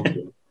much. Thank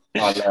you.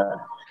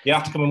 You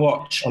have to come and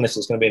watch. Honestly,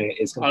 it's going to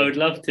be. I would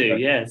love to.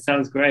 Yeah,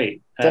 sounds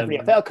great.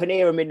 Definitely. I felt I can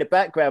hear him in the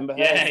background. But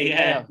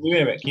Yeah. You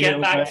hear it?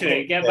 Get back to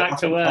it. Get back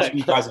to work. That's what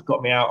you guys have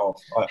got me out of.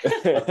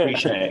 I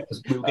appreciate it,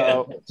 because we were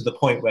getting to the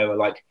point where we're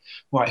like,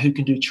 right, who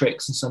can do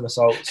tricks and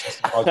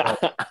somersaults? I've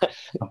got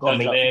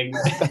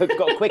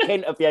a quick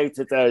interview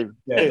to do.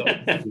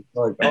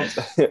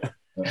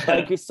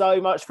 Thank you so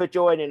much for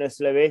joining us,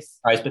 Lewis.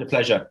 It's been a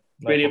pleasure.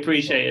 Really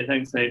appreciate it.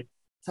 Thanks, mate.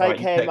 Take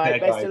care,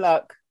 mate. Best of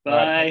luck.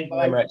 Bye.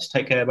 Bye.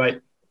 Take care, mate.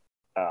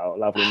 Oh,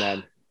 lovely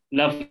man.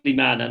 Lovely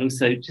man, and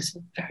also just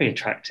very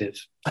attractive.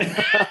 I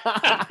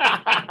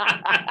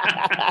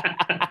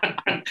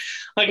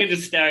can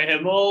just stare at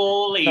him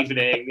all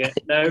evening,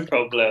 no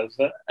problem.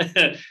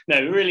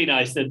 No, really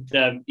nice, and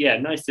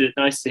nice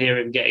to hear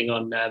him getting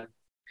on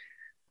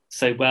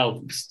so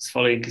well,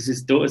 following, because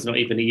his daughter's not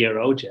even a year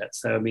old yet.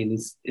 So I mean,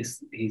 he's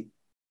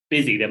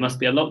busy. There must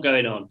be a lot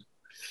going on.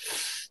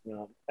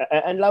 Yeah.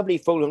 And lovely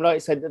for them, like I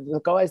said,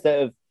 the guys that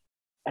have.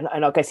 And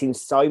I guess in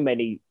so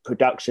many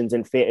productions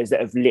and theatres that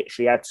have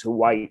literally had to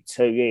wait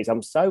 2 years,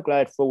 I'm so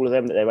glad for all of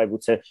them that they're able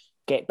to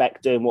get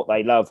back doing what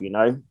they love,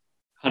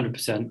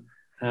 100%.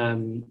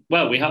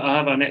 Well, I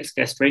have our next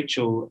guest,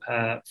 Rachel,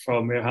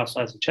 from Real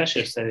Housewives of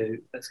Cheshire, so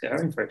let's get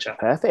her in for a chat.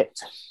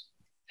 Perfect.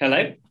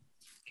 Hello.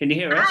 Can you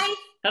hear us? Hi.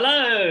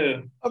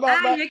 Hello.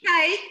 Hi, you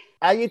okay?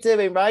 How you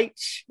doing,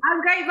 Rach?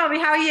 I'm great, Bobby.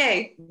 How are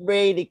you?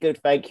 Really good,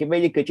 thank you.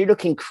 Really good. You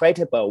look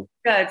incredible.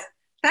 Good.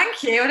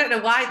 Thank you. I don't know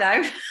why,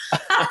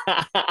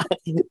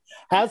 though.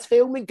 How's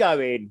filming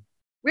going?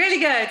 Really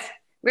good.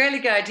 Really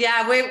good.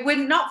 Yeah, we're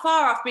not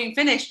far off being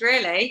finished,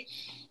 really.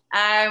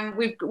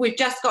 We've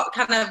just got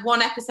kind of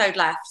one episode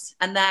left,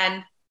 and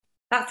then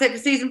that's it for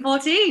season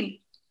 14.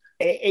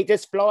 It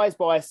just flies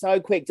by so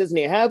quick, doesn't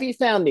it? How have you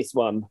found this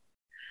one?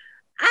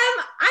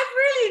 I've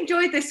really really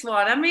enjoyed this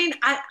one. I mean,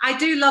 I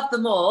do love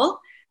them all.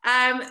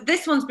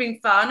 This one's been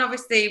fun.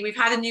 Obviously, we've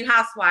had a new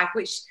housewife,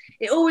 which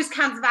it always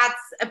kind of adds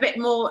a bit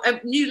more a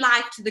new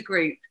life to the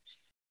group,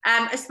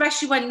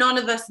 especially when none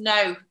of us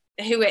know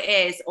who it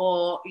is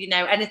or, you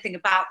know, anything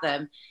about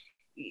them.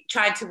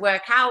 Trying to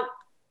work out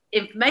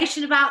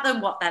information about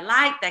them, what they're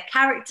like, their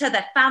character,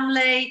 their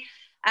family.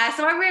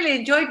 So I really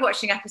enjoyed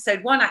watching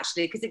episode 1,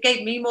 actually, because it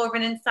gave me more of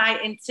an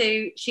insight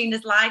into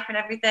Sheena's life and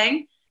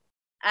everything.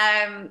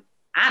 And,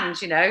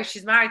 you know,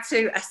 she's married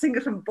to a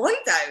singer from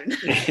Boyzone.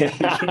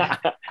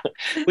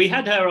 We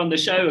had her on the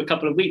show a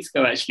couple of weeks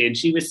ago, actually, and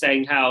she was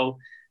saying how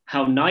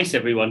nice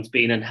everyone's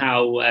been and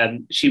how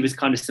she was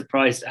kind of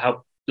surprised at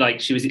how, like,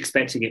 she was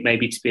expecting it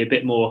maybe to be a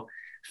bit more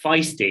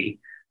feisty.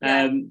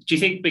 Yeah. Do you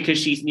think because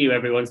she's new,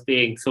 everyone's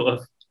being sort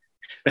of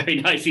very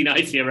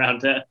nicey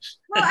around her?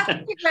 Well,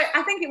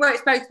 I think it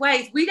works both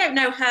ways. We don't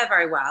know her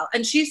very well,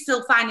 and she's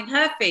still finding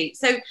her feet.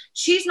 So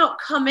she's not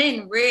come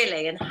in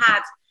really and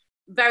had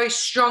very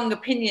strong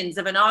opinions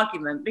of an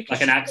argument, because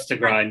like an axe to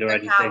grind or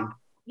anything.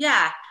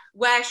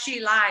 Where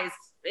she lies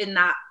in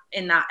that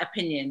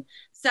opinion.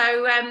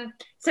 So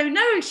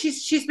no,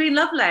 she's been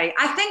lovely.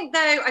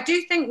 I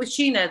do think with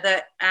Sheena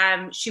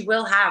that she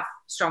will have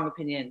strong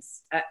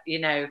opinions. You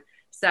know,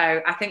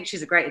 so I think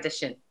she's a great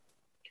addition.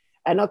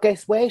 And I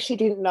guess where she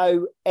didn't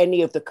know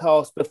any of the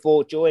cast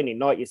before joining,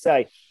 like you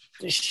say,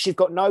 she's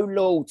got no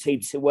loyalty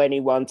to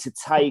anyone to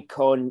take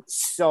on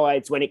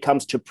sides when it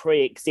comes to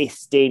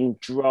pre-existing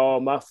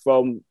drama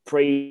from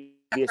previous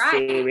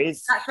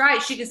series. That's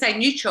right. She can say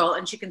neutral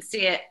and she can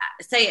say it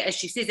as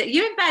she sees it. Are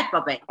you in bed,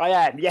 Bobby? I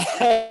am,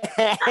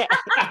 yeah.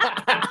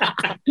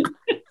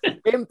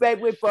 In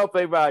bed with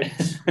Bobby Rose.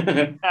 So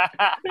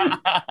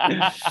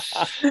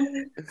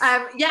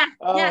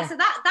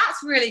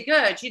that's really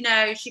good. You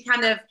know, she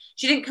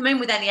didn't come in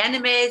with any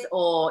enemies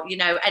or, you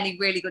know, any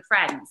really good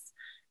friends.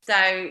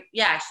 So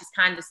yeah, she's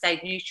kind of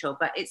stayed neutral,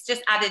 but it's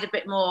just added a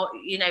bit more,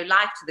 you know,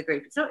 life to the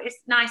group. So it's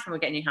nice when we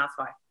get a new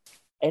housewife.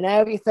 And how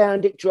have you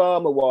found it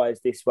drama-wise,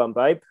 this one,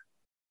 babe?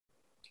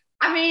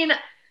 I mean,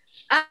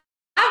 I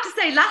have to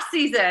say, last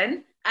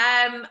season,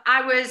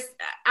 I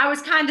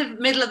was kind of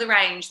middle of the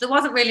range. There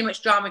wasn't really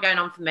much drama going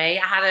on for me.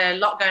 I had a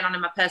lot going on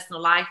in my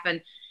personal life,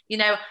 and you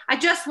know, I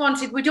just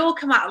wanted. We'd all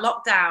come out of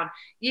lockdown.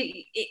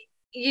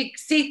 You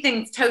see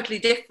things totally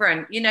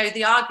different. You know,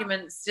 the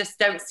arguments just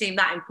don't seem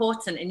that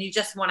important, and you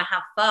just want to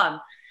have fun.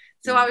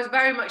 So I was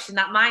very much in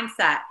that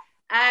mindset.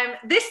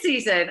 This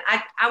season,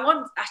 I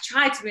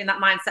tried to be in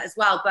that mindset as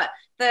well, but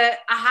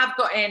I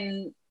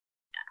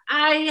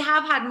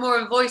have had more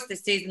of a voice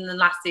this season than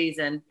last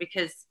season,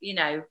 because, you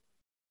know,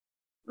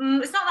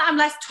 it's not that I'm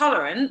less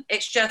tolerant.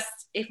 It's just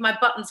if my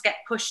buttons get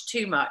pushed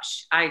too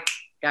much, I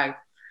go.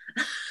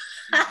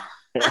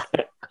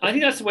 I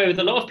think that's the way with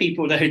a lot of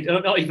people, though,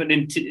 not even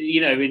in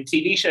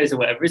TV shows or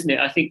whatever, isn't it?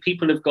 I think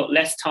people have got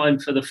less time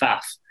for the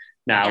faff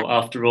now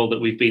after all that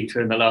we've been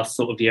through in the last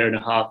sort of year and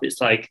a half.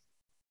 It's like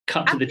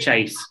cut to the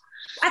chase.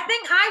 I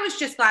think I was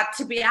just glad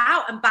to be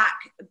out and back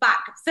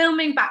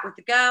filming, back with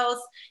the girls,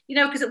 you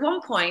know, because at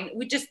one point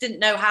we just didn't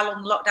know how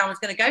long the lockdown was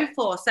going to go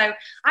for. So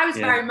I was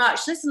very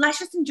much, listen, let's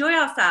just enjoy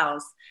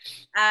ourselves.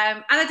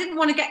 And I didn't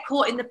want to get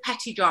caught in the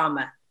petty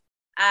drama.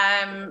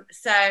 I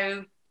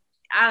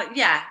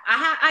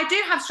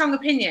do have strong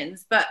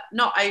opinions, but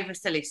not over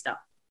silly stuff.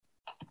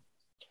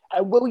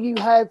 Will you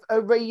have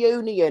a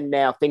reunion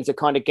now? Things are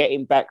kind of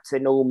getting back to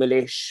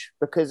normalish,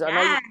 because I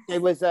know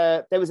there was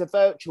a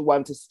virtual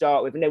one to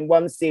start with, and then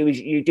one series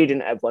you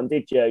didn't have one,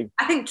 did you?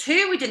 I think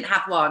 2 we didn't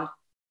have one.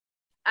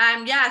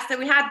 So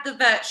we had the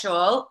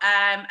virtual,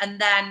 and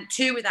then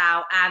 2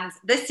 without, and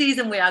this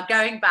season we are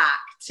going back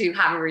to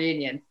have a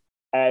reunion.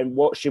 And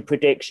what's your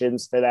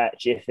predictions for that?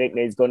 Do you think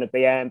there's going to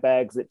be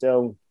handbags at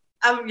dawn?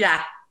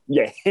 Yeah.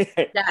 Yeah.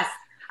 Yes.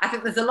 I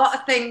think there's a lot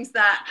of things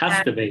that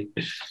has to be.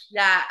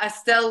 Yeah, are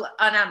still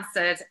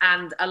unanswered,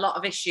 and a lot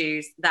of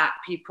issues that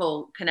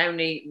people can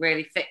only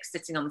really fix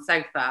sitting on the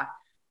sofa,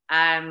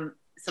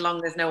 so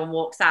long as no one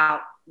walks out,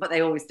 but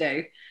they always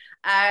do.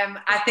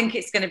 I think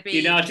it's going to be...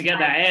 You know how to get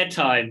that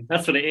airtime.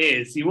 That's what it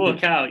is. You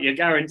walk out, you're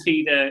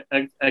guaranteed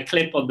a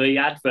clip on the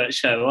advert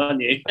show,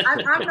 aren't you?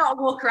 I'm not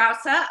a walker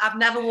outer. I've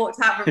never walked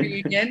out of a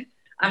reunion.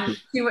 I'm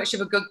too much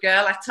of a good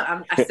girl. I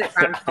sit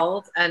around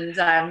cold, and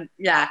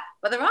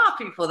but there are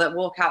people that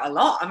walk out a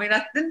lot. I mean,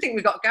 I didn't think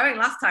we got going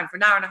last time for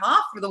an hour and a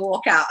half for the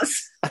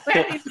walkouts. We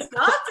hadn't even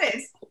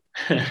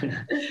started.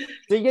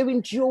 Do you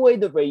enjoy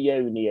the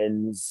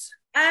reunions?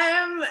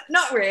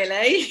 Not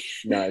really.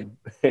 No.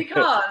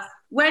 Because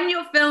when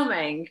you're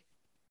filming,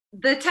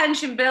 the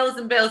tension builds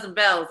and builds and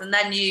builds, and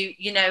then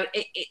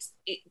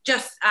it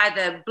just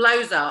either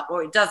blows up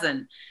or it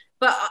doesn't.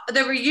 But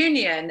the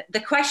reunion,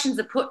 the questions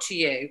are put to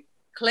you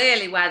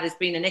clearly where there's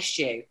been an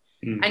issue,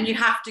 and you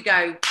have to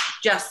go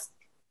just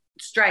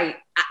straight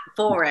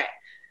for it.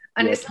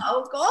 And it's like,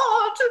 oh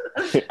God.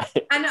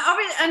 and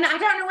I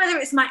don't know whether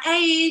it's my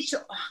age,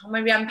 or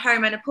maybe I'm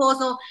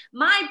perimenopausal.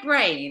 My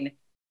brain,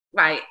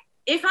 right,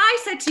 if I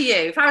said to you,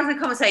 if I was in a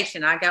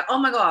conversation, I go, oh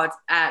my God,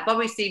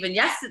 Bobby Stephen,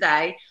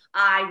 yesterday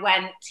I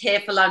went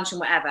here for lunch and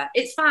whatever.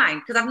 It's fine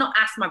because I've not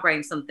asked my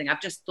brain something.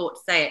 I've just thought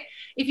to say it.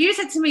 If you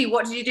said to me,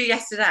 what did you do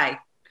yesterday?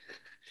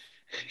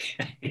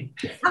 I'm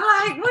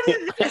like, what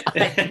is this?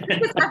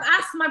 Because I've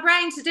asked my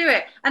brain to do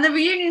it. And the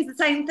reunion's the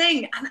same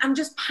thing. And I'm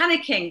just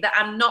panicking that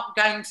I'm not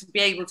going to be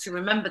able to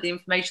remember the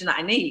information that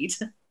I need.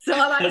 So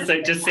I like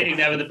so just sitting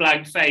there with a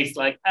blank face,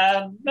 like,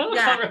 no,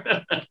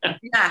 yeah.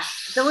 Yeah.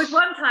 There was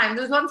one time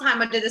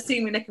I did a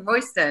scene with Nick and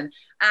Royston,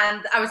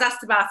 and I was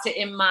asked about it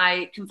in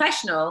my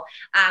confessional,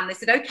 and they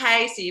said,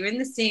 okay, so you're in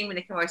the scene with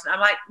Nick and Royston. I'm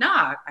like, no,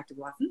 I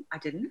wasn't. I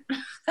didn't.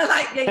 They're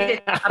like, yeah, you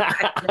did. I'm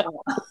like,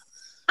 no.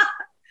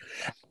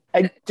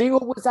 And do you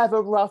always have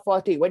a rough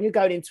idea when you're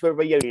going into a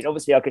reunion?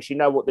 Obviously, I guess you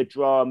know what the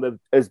drama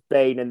has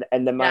been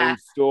and the main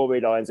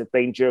storylines have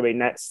been during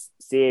that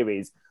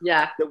series.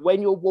 Yeah. But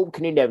when you're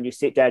walking in there and you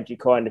sit down, you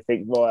kind of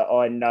think, right,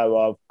 I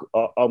know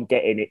I'm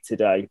getting it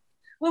today.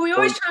 Well, we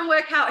always try and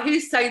work out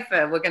whose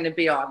sofa we're going to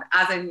be on.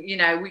 As in, you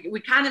know, we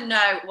kind of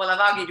know, well, I've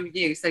argued with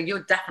you, so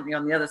you're definitely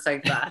on the other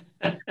sofa.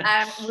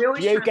 We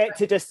always do you get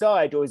to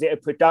decide, or is it a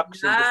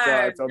production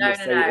decides on the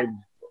seating? No.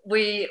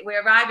 We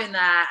arrive in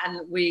there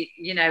and we,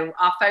 you know,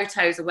 our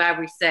photos are where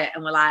we sit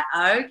and we're like,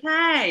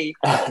 okay.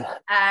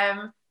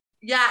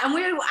 Yeah, and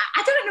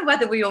I don't know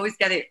whether we always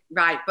get it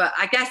right, but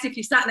I guess if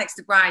you sat next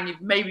to Brian, you've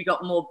maybe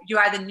got more, you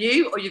either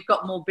knew or you've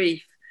got more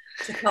beef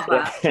to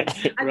cover.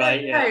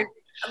 Right, yeah.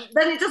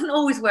 Then it doesn't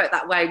always work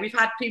that way. We've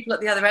had people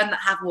at the other end that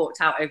have walked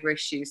out over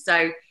issues.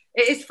 So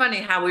it is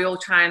funny how we all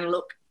try and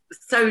look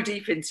so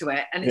deep into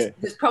it. And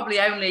it's probably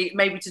only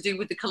maybe to do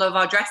with the colour of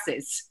our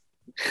dresses.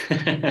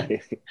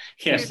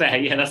 Yeah, fair.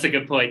 Yeah, that's a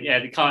good point. Yeah,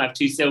 they can't have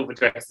two silver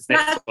dresses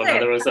next to one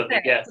another or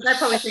something. Yeah, so they're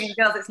probably thinking,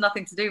 girls, it's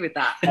nothing to do with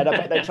that. And I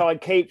bet they try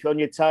and keep you on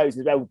your toes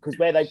as well, because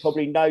where they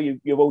probably know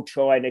you're all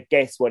trying to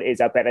guess what it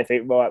is. I bet they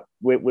think, right,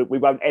 we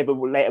won't ever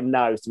let them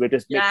know, so we'll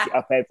just mix it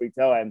up every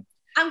time.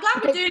 I'm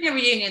glad we're doing a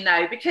reunion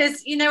though,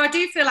 because you know I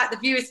do feel like the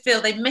viewers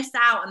feel they miss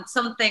out and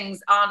some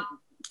things aren't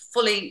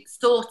fully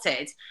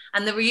sorted,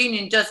 and the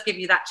reunion does give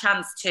you that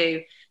chance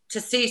to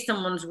see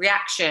someone's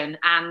reaction,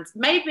 and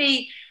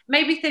maybe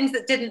things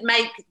that didn't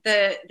make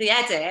the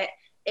edit,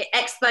 it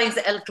explains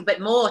it a little bit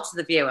more to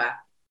the viewer.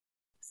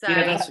 So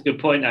yeah, that's a good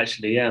point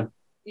actually. Yeah.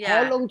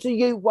 How long do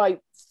you wait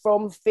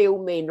from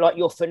filming like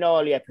your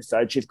finale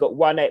episodes? You've got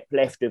one ep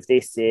left of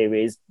this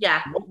series.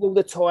 Yeah. What will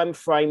the time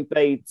frame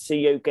be to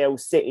you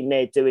girls sitting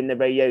there doing the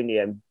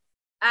reunion?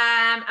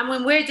 And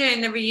when we're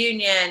doing the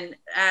reunion,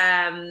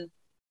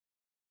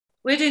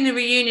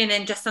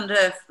 in just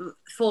under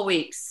 4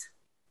 weeks.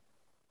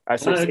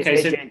 So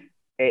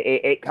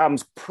it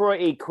comes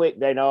pretty quick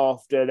then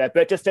after that,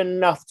 but just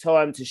enough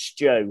time to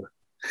stew.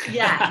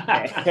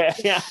 Yeah.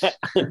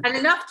 And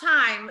enough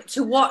time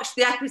to watch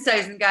the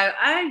episodes and go,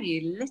 oh,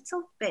 you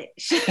little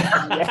bitch.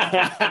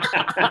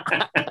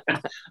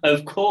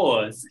 Of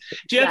course.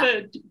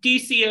 Do you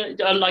see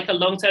a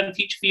long-term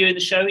future for you in the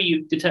show? Are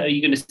you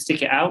going to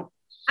stick it out?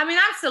 I mean,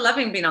 I'm still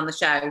loving being on the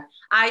show.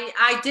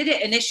 I did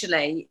it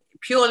initially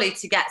purely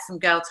to get some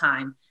girl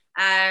time.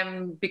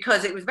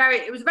 Because it was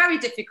very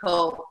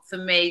difficult for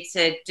me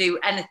to do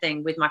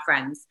anything with my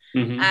friends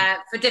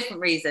for different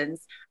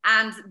reasons,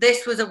 and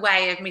this was a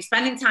way of me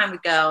spending time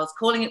with girls,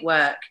 calling it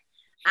work,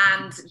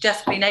 and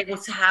just being able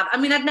to have. I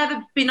mean, I'd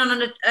never been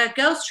on a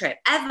girls' trip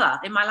ever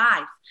in my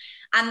life,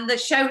 and the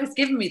show has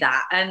given me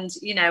that. And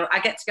you know,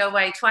 I get to go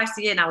away twice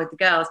a year now with the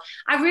girls.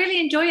 I really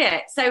enjoy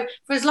it. So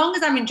for as long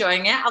as I'm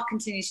enjoying it, I'll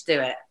continue to do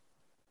it.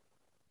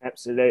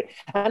 Absolutely,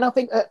 and I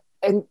think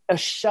in a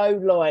show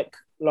like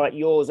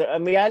yours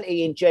and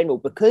reality in general,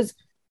 because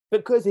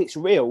it's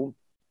real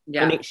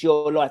and it's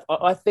your life,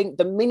 I think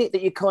the minute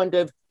that you kind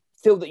of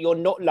feel that you're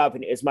not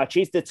loving it as much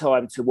is the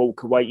time to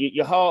walk away.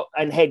 Your heart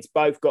and head's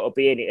both got to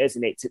be in it,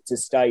 isn't it, to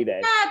stay there?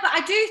 Yeah, but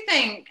I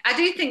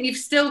do think you've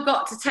still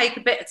got to take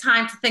a bit of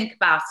time to think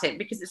about it,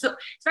 because it's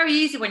very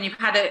easy when you've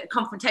had a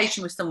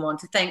confrontation with someone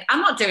to think,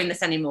 I'm not doing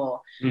this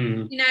anymore.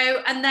 You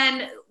know, and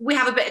then we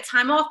have a bit of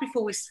time off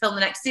before we film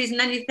the next season,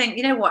 then you think,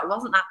 you know what, it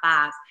wasn't that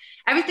bad.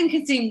 Everything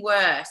can seem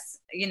worse.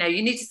 You know,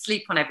 you need to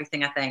sleep on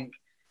everything, I think.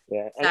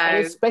 Yeah,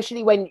 and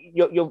especially when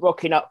you're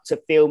rocking up to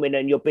filming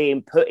and you're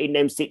being put in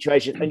them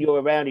situations and you're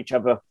around each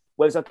other.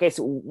 Whereas I guess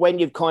when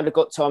you've kind of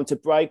got time to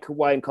break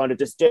away and kind of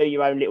just do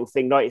your own little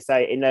thing, like you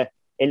say,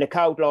 in the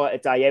cold light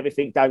of day,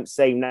 everything don't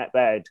seem that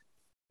bad.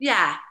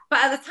 Yeah, but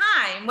at the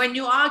time when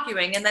you're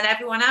arguing and then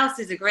everyone else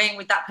is agreeing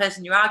with that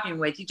person you're arguing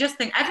with, you just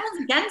think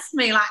everyone's against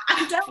me. Like,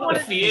 I don't want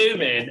to.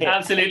 Fuming,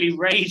 absolutely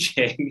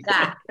raging.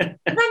 Yeah. And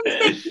then you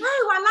think, no,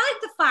 I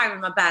like the fire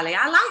in my belly.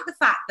 I like the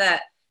fact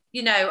that,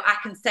 you know, I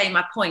can say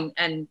my point,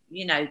 and,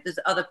 you know, there's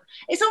other.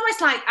 It's almost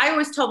like I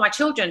always told my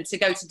children to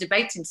go to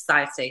debating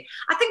society.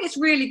 I think it's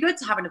really good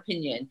to have an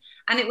opinion.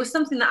 And it was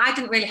something that I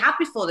didn't really have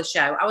before the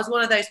show. I was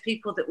one of those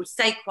people that would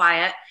stay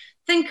quiet,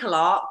 think a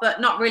lot, but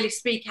not really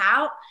speak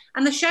out.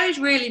 And the show's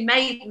really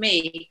made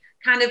me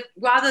kind of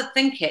rather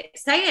think it,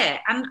 say it.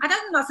 And I don't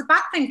think that's a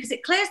bad thing, because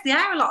it clears the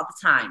air a lot of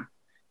the time.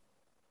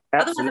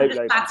 Absolutely. Otherwise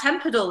I'm just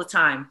bad-tempered all the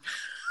time.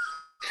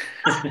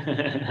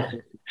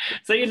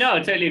 So I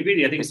totally agree with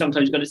you. I think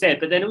sometimes you've got to say it,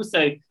 but then also,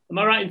 am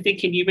I right in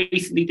thinking you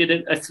recently did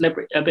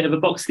a bit of a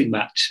boxing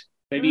match?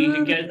 Maybe you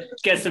can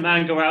get some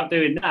anger out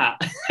doing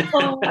that.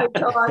 Oh my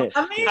God!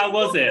 I mean, how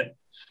was it?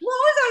 What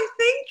was I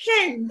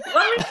thinking?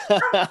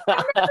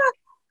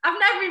 I've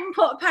never even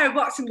put a pair of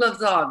boxing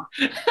gloves on.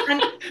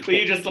 And were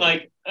you just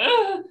like?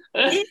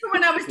 Even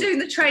when I was doing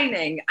the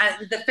training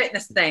and the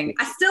fitness thing,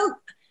 I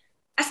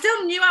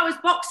still knew I was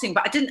boxing,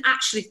 but I didn't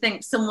actually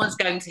think someone's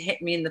going to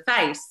hit me in the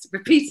face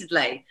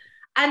repeatedly.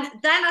 And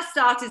then I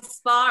started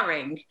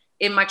sparring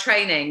in my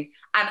training,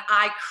 and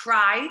I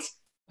cried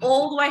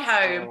all the way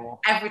home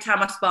every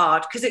time I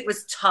sparred because it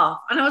was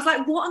tough. And I was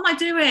like, what am I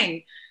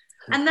doing?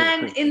 And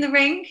then in the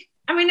ring,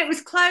 I mean, it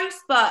was close,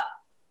 but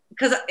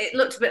because it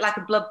looked a bit like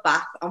a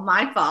bloodbath on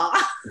my part.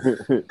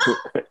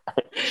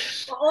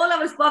 But all I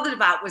was bothered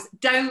about was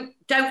don't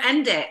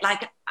end it.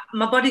 Like,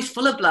 my body's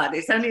full of blood.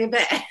 It's only a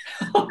bit.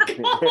 Oh,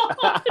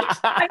 God.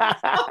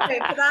 Stop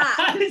it for that.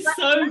 That is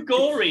so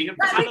gory and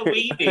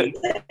Halloweeny.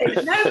 No,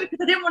 because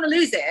I didn't want to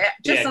lose it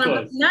just on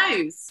a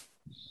nose.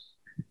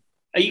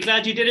 Are you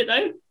glad you did it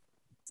though?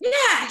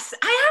 Yes,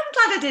 I am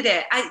glad I did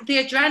it.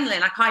 The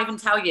adrenaline, I can't even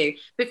tell you.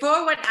 Before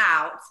I went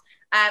out,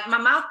 my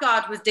mouth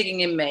guard was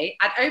digging in me.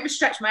 I'd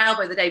overstretched my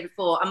elbow the day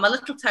before, and my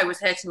little toe was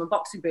hurting my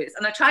boxing boots.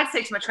 And I tried to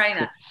say to my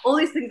trainer, all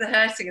these things are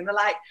hurting. And they're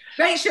like,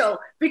 Rachel,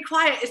 be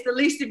quiet. It's the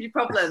least of your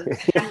problems.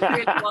 And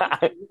it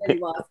really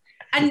was.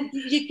 And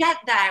you get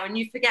there and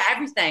you forget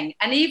everything.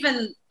 And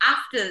even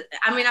after,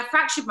 I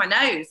fractured my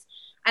nose.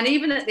 And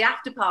even at the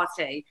after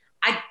party,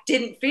 I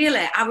didn't feel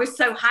it. I was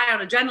so high on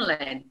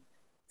adrenaline.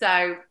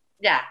 So...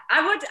 yeah,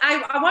 I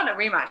want a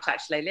rematch,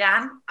 actually.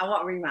 Leanne, I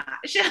want a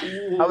rematch.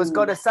 I was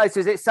going to say, so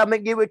is it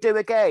something you would do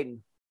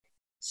again?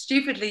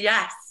 Stupidly,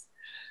 yes.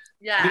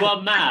 Yeah. You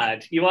are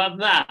mad. You are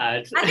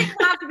mad. I think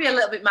you have to be a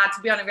little bit mad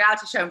to be on a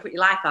reality show and put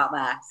your life out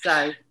there.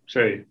 So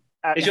true.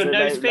 Absolutely. Is your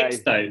nose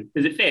fixed, though?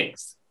 Is it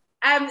fixed?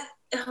 It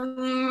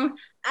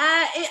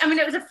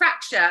was a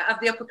fracture of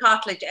the upper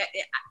cartilage.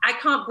 I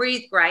can't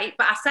breathe great,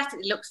 but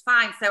aesthetically looks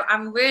fine. So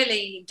I'm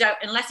really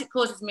unless it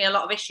causes me a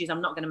lot of issues,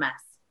 I'm not going to mess.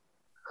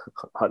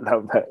 I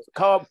love that.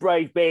 Can't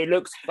breathe, but it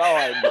looks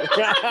fine.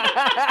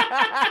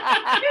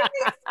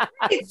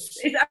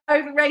 It's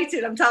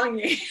overrated, I'm telling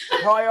you.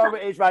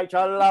 Priorities,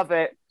 Rachel. I love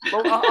it.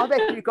 Well, I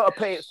reckon you've got to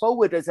put it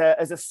forward as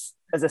a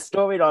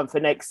storyline for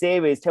next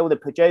series. Tell the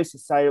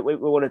producers, say that we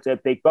want to do a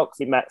big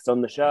boxing match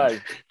on the show.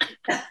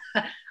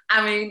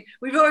 I mean,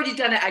 we've already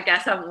done it, I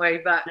guess, haven't we?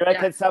 But you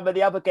reckon some of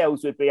the other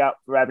girls would be up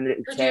for having a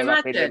little chair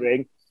up in the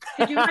ring?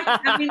 Could you imagine?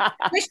 I mean,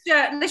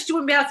 Lister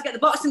wouldn't be able to get the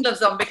boxing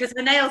gloves on because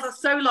her nails are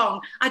so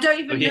long. I don't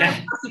even know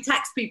how to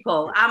text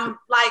people. I'm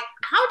like,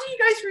 how do you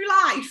go through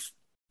life?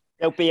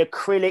 There'll be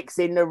acrylics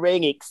in the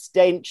ring,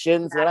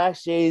 extensions,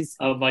 lashes.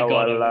 Oh my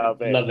God, I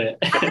love it. Love it.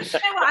 You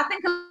know what? I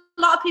think a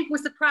lot of people were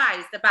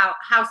surprised about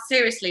how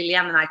seriously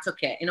Leanne and I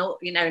took it. In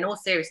all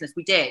seriousness,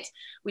 we did.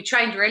 We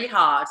trained really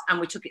hard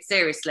and we took it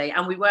seriously,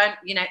 and we weren't,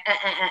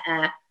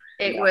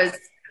 It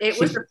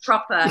was a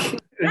proper.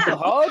 It's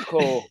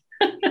hardcore.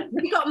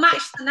 We got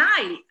matched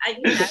tonight. I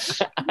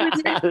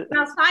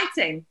was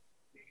fighting.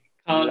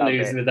 Can't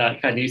lose with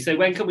that, can you? So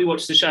when can we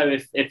watch the show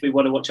if we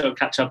want to watch it or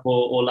catch up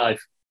or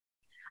live?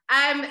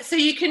 So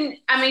you can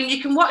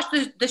watch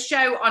the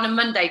show on a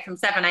Monday from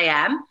 7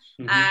 a.m.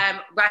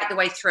 Right the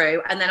way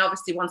through. And then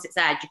obviously once it's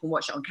aired, you can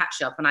watch it on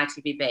Catch Up on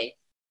ITVB.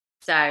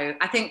 So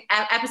I think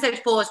episode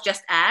 4 has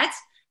just aired.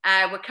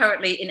 We're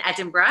currently in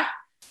Edinburgh.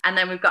 And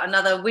then we've got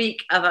another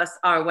week of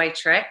our away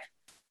trip.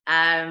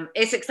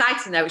 It's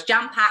exciting though. It's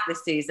jam-packed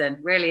this season.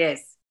 Really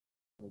is.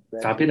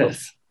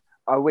 Fabulous.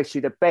 I wish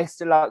you the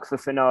best of luck for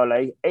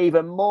finale,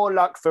 even more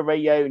luck for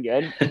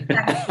reunion.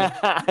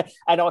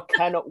 And I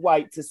cannot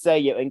wait to see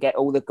you and get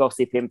all the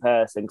gossip in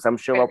person, because I'm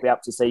sure I'll be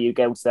up to see you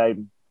girls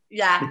soon.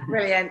 Yeah,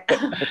 brilliant.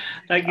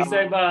 Thank you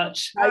so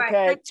much.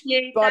 Okay. Thank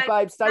you. Bye,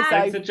 babe. Stay safe.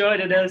 Thanks for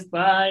joining us.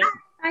 Bye.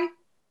 Bye.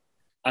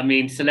 I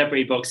mean,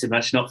 celebrity boxing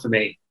match, not for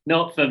me.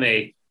 Not for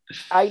me.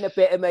 Ain't a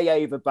bit of me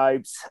either,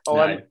 babes. No.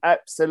 I'm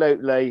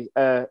absolutely,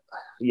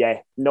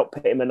 not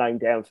putting my name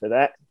down for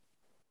that.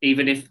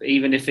 Even if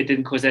it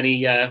didn't cause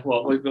any,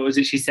 what was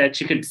it she said?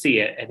 She couldn't see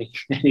it,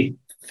 any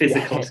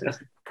physical. Yeah.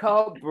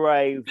 Can't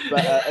brave,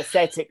 but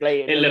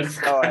aesthetically it looks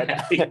fine.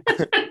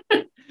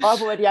 I've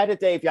already had a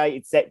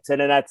deviated septum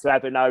and had to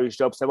have a nose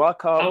job, so I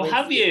can't. Oh,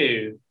 have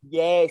you?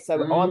 Yeah,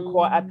 so I'm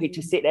quite happy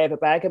to sit there with a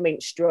bag of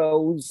mint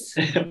straws.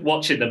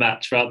 Watching the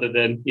match rather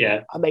than,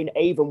 I mean,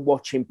 even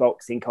watching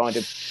boxing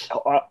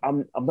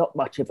I'm not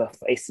much of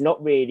it's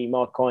not really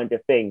my kind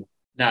of thing.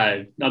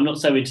 No, I'm not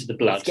so into the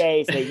blood. It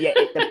scares me,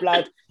 it's the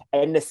blood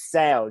and the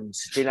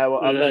sounds. Do you know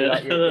what I mean?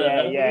 Like,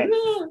 yeah.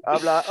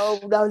 I'm like, oh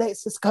no,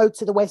 let's just go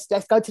to the West.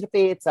 Let's go to the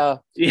theatre.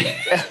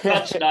 Yeah,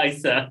 much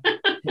nicer.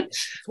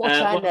 Watch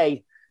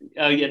Annie.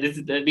 Oh yeah, that's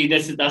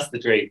the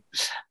dream.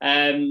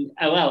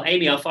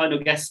 Amy, our final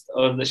guest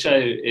on the show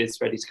is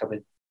ready to come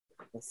in.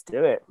 Let's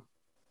do it.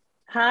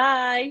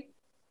 Hi.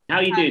 How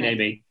are you doing,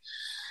 Amy?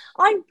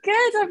 I'm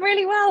good. I'm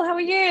really well. How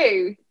are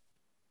you?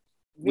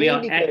 We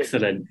are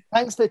excellent.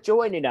 Thanks for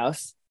joining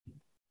us.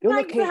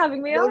 Thanks for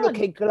having me you're on.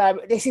 looking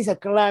This is a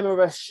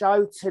glamorous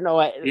show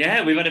tonight.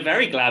 Yeah, we've had a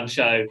very glam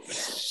show.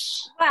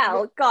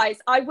 Well, guys,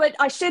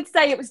 I should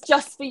say it was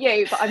just for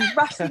you, but I'm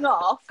rushing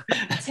off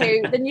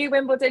to the New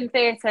Wimbledon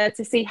Theatre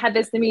to see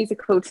Heathers the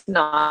Musical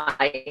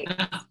tonight.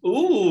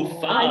 Ooh,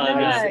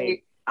 fun.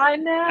 I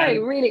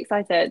know, really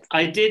excited.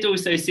 I did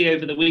also see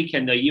over the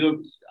weekend, though, you were,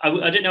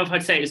 I don't know if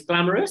I'd say it was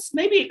glamorous.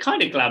 Maybe it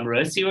kind of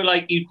glamorous. You were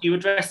like, you were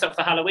dressed up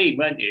for Halloween,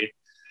 weren't you?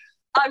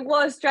 I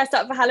was dressed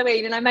up for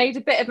Halloween and I made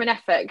a bit of an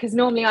effort because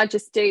normally I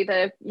just do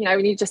the,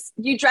 when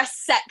you dress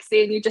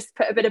sexy and you just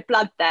put a bit of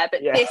blood there.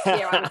 But this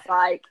year I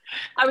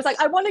was like,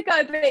 I want to go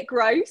a bit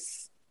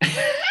gross.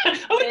 I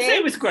wouldn't say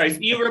it was gross.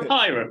 You were a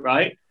pirate,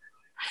 right?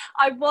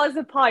 I was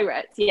a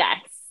pirate,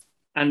 yes.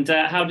 And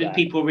how did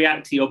people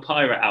react to your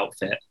pirate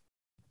outfit?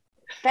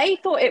 They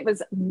thought it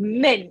was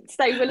mint.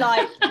 They were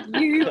like,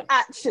 you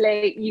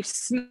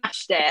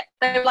smashed it.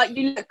 They were like,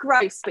 you look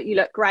gross, but you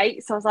look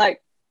great. So I was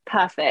like,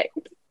 perfect.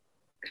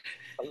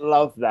 I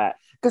love that.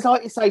 Because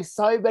like you say,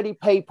 so many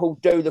people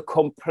do the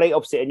complete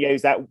opposite and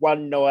use that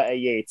one night a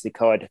year to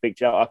kind of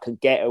think, I can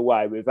get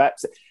away with that.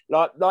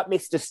 Like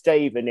Mr.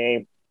 Stephen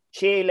here,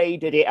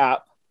 cheerleaded it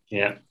up.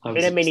 Yeah.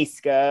 In a mini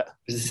skirt.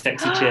 He was a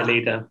sexy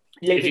cheerleader.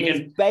 Living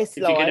his best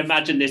life. If you can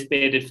imagine this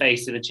bearded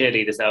face in a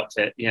cheerleader's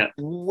outfit, yeah.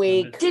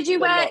 Wig. Did you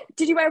wear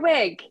a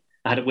wig?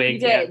 I had a wig, you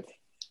did? Yeah.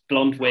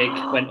 Blonde wig,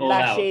 went all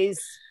Lashes.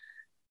 out.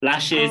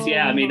 Lashes,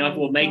 yeah. I mean, I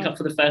wore makeup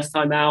for the first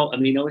time out. I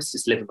mean, I was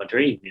just living my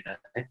dream,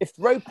 If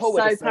RuPaul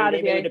would have seen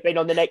him, he would have been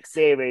on the next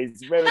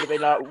series. We would have been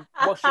like,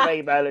 what's your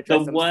email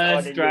address? The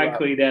worst drag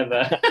queen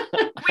ever.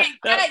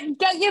 Wait,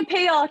 get your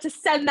PR to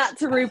send that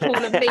to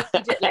RuPaul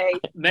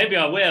immediately. Maybe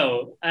I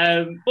will.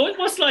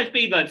 What's life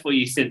been like for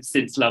you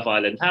since Love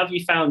Island? How have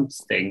you found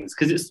things?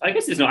 Because I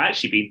guess it's not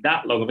actually been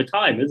that long of a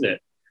time, is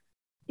it?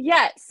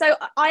 Yeah, so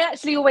I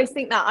actually always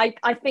think that.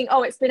 I think,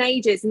 it's been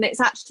ages, and it's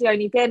actually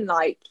only been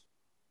like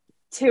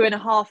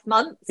 2.5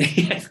 months.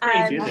 Yeah, it's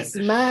crazy, that's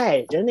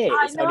mad, isn't it?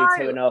 It's only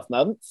 2.5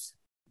 months.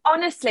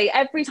 Honestly,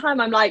 every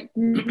time I'm like,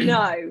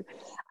 no.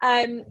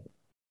 I've been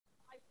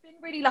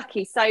really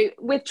lucky. So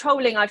with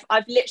trolling, I've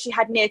literally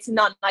had near to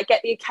none. I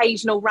get the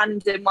occasional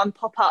random one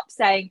pop up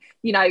saying,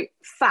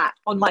 fat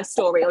on my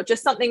story or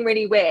just something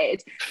really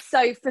weird.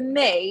 So for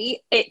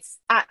me, it's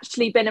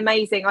actually been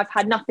amazing. I've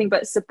had nothing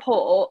but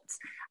support.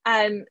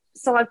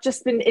 So I've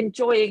just been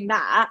enjoying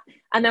that.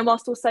 And then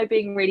whilst also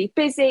being really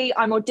busy,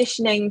 I'm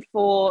auditioning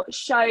for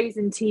shows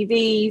and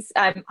TVs,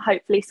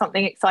 hopefully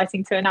something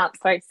exciting to announce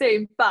very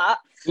soon. But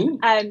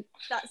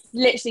that's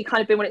literally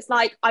kind of been what it's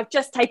like. I've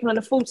just taken on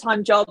a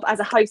full-time job as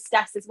a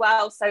hostess as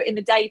well. So in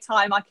the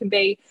daytime, I can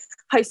be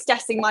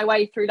hostessing my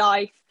way through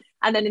life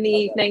and then in the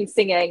evening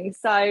singing.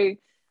 So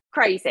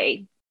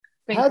crazy.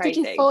 How did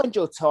you find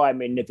your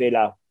time in the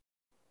villa?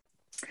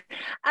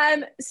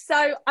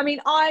 So I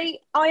mean, I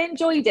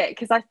enjoyed it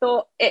because I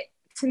thought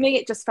to me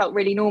it just felt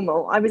really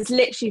normal. I was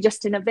literally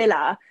just in a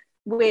villa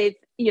with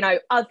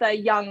other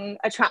young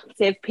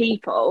attractive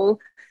people.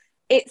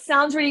 It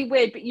sounds really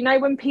weird, but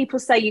when people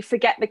say you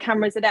forget the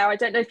cameras are there, I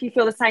don't know if you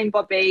feel the same,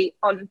 Bobby,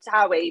 on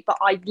Towie, but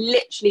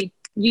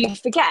you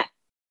forget.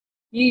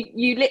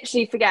 You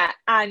literally forget,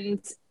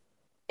 and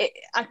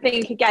I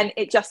think again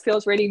it just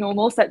feels really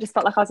normal. So it just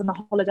felt like I was on a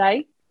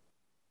holiday.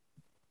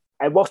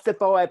 And what's the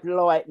vibe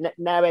like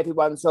now?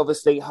 Everyone's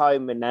obviously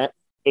home, and that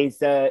is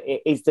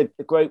the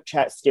group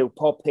chat still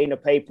popping? Are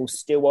people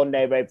still on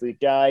there every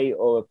day,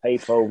 or are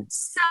people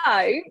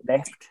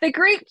left? The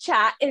group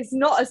chat is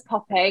not as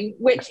popping,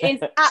 which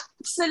is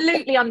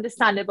absolutely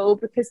understandable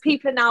because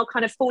people are now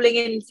kind of falling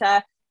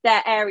into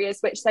their areas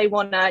which they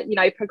want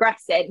to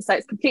progress in, so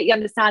it's completely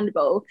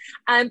understandable.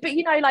 But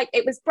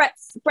it was Brett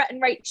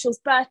and Rachel's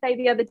birthday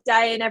the other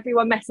day, and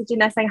everyone messaging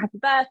there saying happy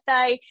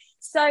birthday.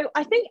 So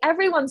I think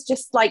everyone's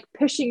just like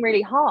pushing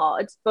really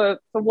hard for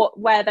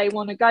where they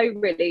want to go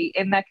really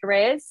in their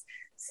careers.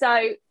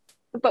 So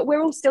but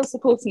we're all still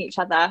supporting each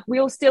other. We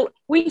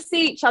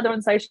see each other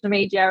on social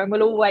media, and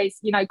we'll always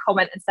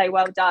comment and say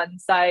well done.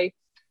 So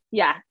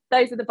yeah,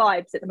 those are the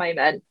vibes at the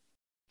moment.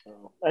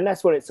 And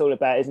that's what it's all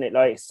about, isn't it?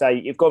 Like, say,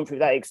 you've gone through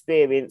that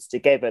experience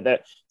together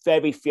that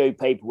very few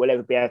people will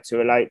ever be able to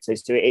relate to.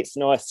 So it's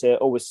nice to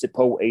always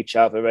support each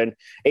other. And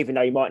even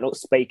though you might not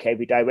speak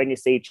every day, when you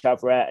see each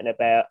other out and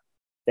about,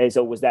 there's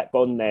always that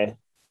bond there.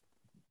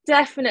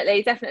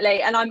 Definitely.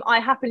 And I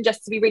happen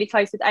just to be really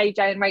close with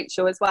AJ and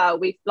Rachel as well.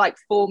 We've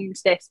formed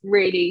this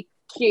really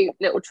cute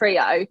little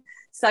trio.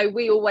 So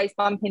we always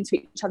bump into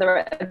each other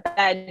at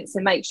events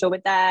and make sure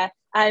we're there.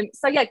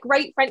 So yeah,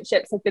 great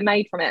friendships have been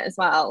made from it as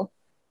well.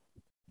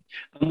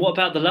 And what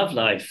about the love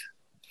life?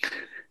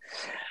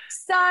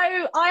 So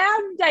I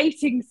am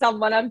dating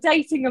someone. I'm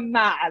dating a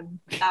man.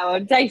 No,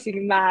 I'm dating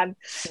a man.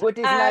 Would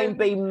his name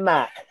be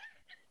Matt?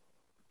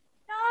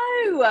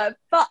 No,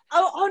 but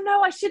oh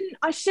no, I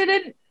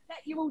shouldn't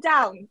let you all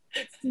down.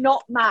 It's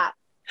not Matt.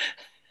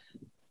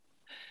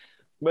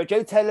 Would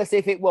you tell us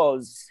if it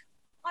was?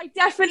 I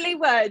definitely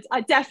would.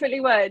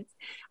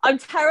 I'm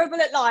terrible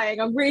at lying.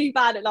 I'm really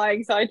bad at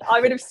lying, so I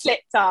would have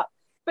slipped up.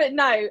 But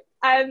no,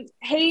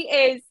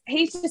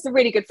 He's just a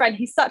really good friend.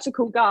 He's such a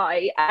cool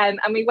guy. And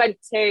we went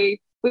to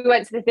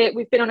the theatre.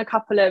 We've been on a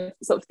couple of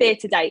sort of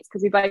theatre dates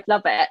because we both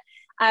love it.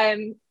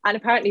 And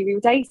apparently we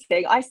were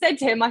dating. I said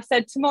to him,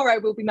 tomorrow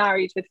we'll be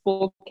married with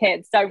 4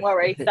 kids. Don't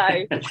worry.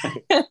 So,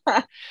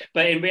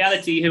 but in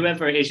reality,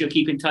 whoever it is, you're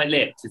keeping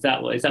tight-lipped. Is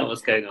that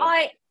what's going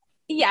on?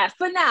 Yeah,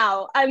 for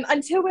now,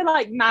 until we're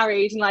like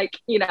married and like,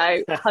 you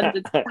know,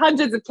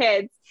 hundreds of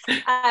kids.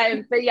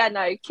 But yeah,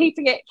 no,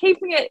 keeping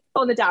it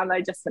on the down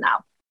low just for now.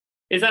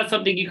 Is that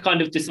something you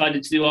kind of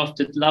decided to do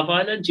after Love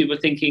Island? You were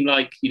thinking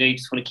like, you know, you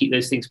just want to keep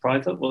those things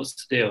private?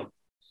 What's the deal?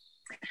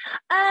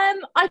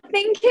 I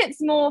think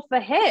it's more for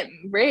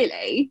him,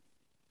 really.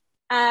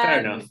 Fair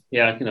enough.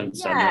 Yeah, I can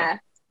understand that.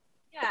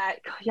 Yeah,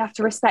 God, you have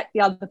to respect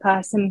the other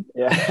person.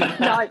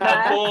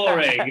 Yeah.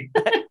 Boring.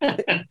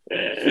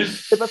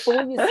 So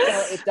before you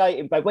started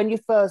dating, babe, when you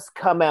first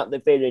come out the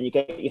villa and you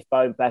get your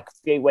phone back a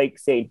few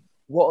weeks in,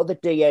 what are the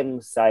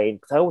DMs saying?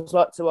 Because I always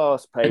like to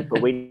ask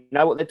people. We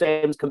know what the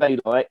DMs can be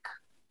like.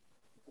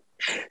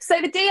 So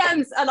the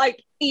DMs are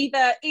like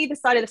either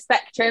side of the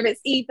spectrum.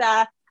 It's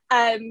either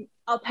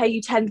I'll pay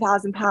you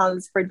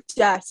 £10,000 for a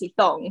dirty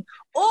thong,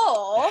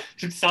 or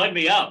sign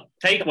me up,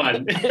 take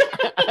one. Wait,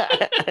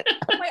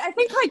 I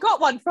think I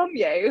got one from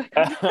you.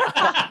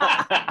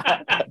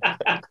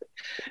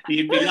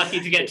 You'd be lucky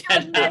to get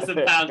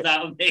 £10,000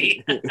 out of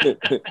me.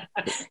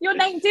 Your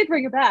name did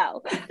ring a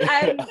bell.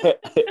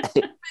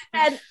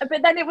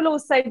 But then it will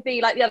also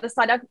be like the other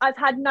side. I've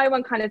had no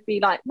one kind of be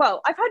like,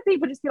 well, I've had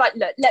people just be like,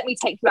 look, let me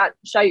take you out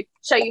and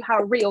show you how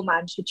a real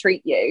man should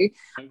treat you.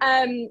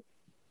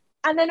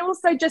 And then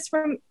also just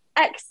from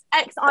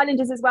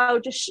ex-Islanders as well,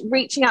 just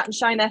reaching out and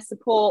showing their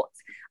support.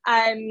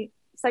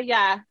 So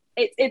yeah,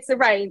 it's a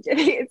range.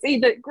 It's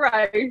either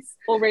gross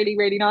or really,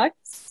 really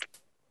nice.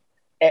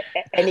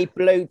 Any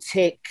blue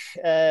tick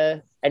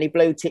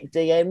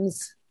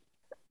DMs?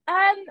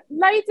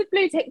 Loads of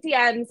blue tick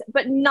DMs,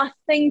 but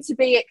nothing to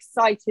be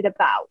excited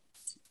about.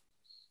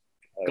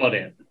 Got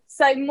it.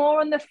 So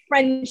more on the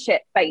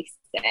friendship basis.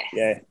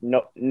 Yeah,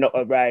 not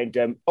around.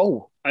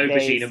 Aubergine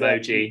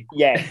emoji.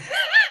 Yeah.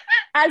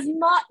 As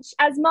much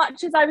as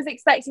I was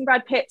expecting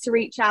Brad Pitt to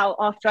reach out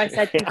after I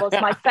said he was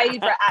my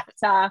favourite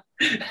actor,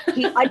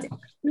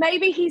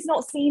 maybe he's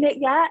not seen it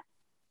yet.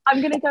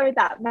 I'm going to go with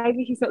that.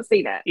 Maybe he's not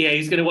seen it. Yeah,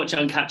 he's going to watch it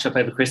on catch up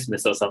over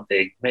Christmas or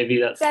something.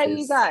 Maybe that's. There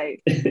you go.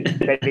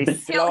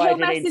 He'll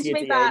message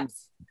me back.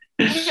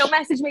 He'll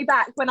message me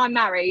back when I'm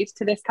married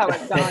to this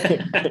current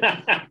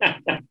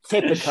guy.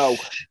 Typical.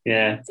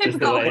 Yeah, just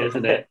the way,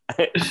 isn't it?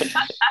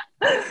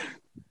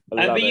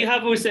 But you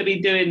have also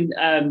been doing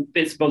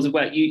bits and bobs of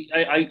work.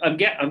 I'm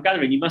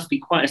gathering you must be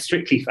quite a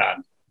Strictly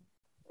fan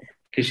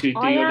because you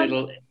do your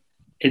little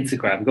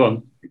Instagram. Go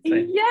on.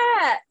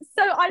 Yeah.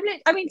 So I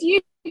mean, do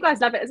you guys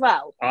love it as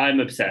well?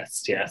 I'm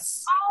obsessed.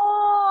 Yes.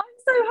 Oh, I'm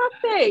so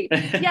happy.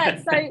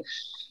 Yeah. So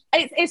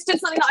it's just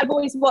something that I've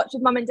always watched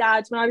with mum and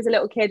dad when I was a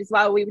little kid as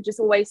well. We would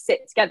just always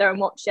sit together and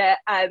watch it.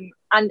 And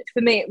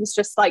for me, it was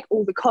just like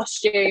all the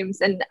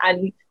costumes and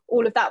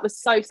all of that was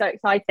so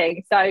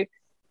exciting. So.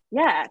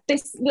 Yeah,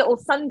 this little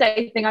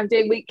Sunday thing I'm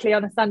doing weekly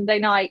on a Sunday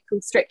night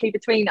called Strictly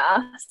Between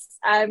Us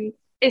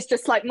is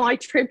just like my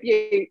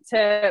tribute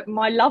to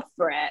my love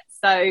for it.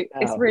 So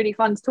it's really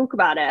fun to talk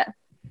about it.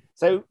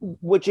 So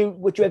would you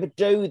ever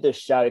do the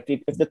show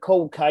if the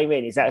call came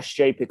in? Is that a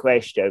stupid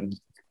question?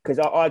 Because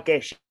I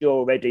guess you're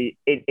already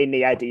in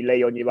the Addie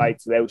Lee on your way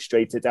to Elm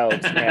Street to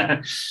dance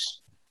now.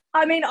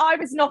 I mean, I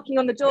was knocking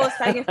on the door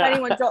saying, if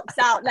anyone drops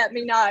out, let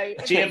me know.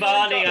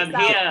 Giovanni, I'm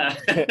here.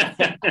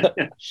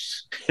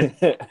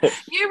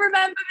 You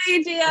remember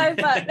me, Gio,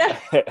 but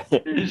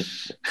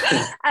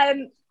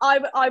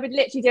I would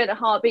literally do it in a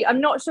heartbeat.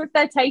 I'm not sure if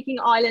they're taking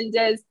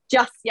Islanders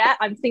just yet.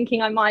 I'm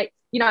thinking I might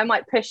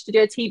push to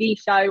do a TV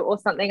show or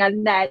something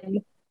and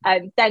then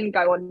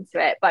go on to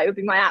it. But it would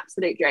be my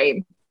absolute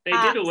dream. They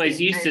did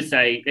always used to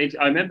say,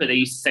 I remember they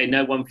used to say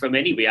no one from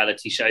any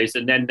reality shows,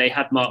 and then they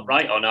had Mark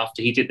Wright on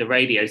after he did the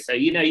radio. So,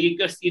 you know, you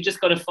just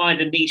got to find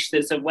a niche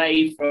that's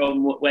away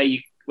from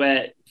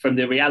from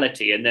the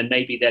reality, and then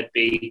maybe they'd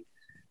be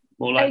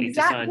more likely to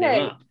sign you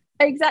up.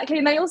 Exactly.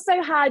 And they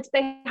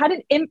had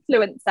an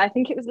influencer, I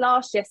think it was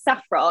last year,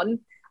 Saffron.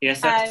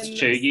 Yes, that's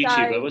true.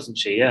 YouTuber, wasn't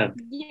she? Yeah,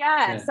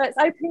 so it's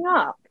opening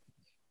up.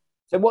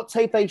 So what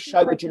TV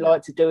show would you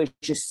like to do as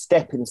your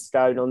stepping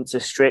stone onto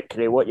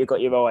Strictly? What you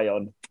got your eye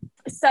on?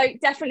 So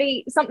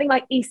definitely something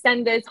like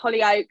EastEnders,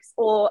 Hollyoaks,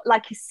 or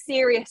like a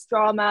serious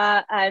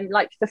drama,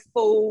 like The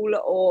Fall,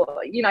 or,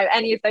 you know,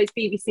 any of those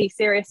BBC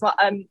serious one.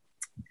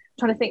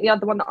 Trying to think the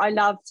other one that I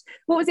loved.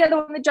 What was the other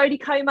one? The Jodie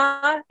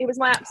Comer. It was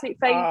my absolute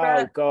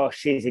favourite. Oh gosh,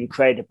 she's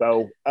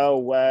incredible.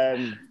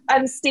 And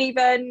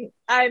Stephen.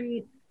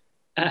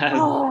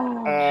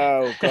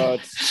 Oh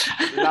God,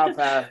 love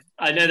her.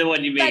 I know the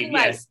one you mean. Anyway.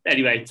 Yes.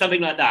 Anyway,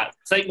 something like that.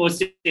 Something more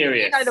serious.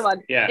 You know the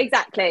one. Yeah.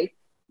 Exactly.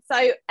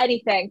 So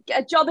anything.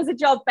 A job is a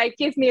job, babe.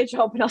 Give me a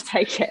job and I'll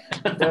take it.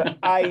 So,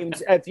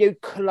 Ames, have you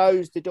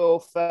closed the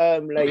door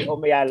firmly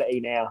on reality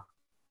now?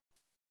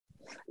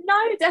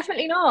 No,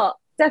 definitely not.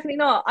 definitely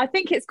not. I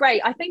think it's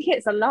great. I think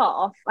it's a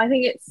laugh. I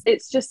think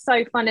it's just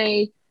so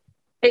funny.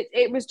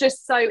 It was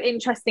just so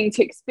interesting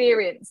to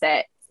experience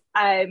it.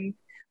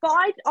 But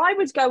I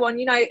would go on,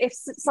 if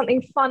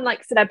something fun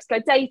like Celebs Go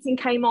Dating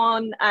came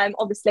on,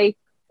 obviously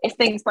if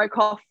things broke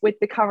off with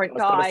the current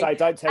guy. I was going to say,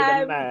 don't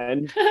tell the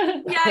man.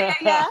 Yeah.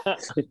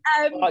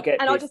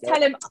 And I'll just tell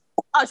him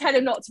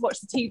not to watch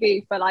the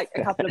TV for like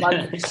a couple of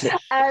months.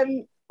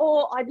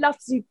 Or I'd love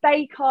to do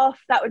Bake Off.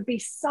 That would be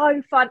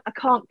so fun. I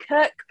can't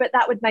cook, but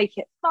that would make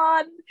it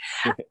fun.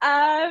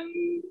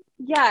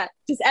 Yeah,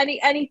 just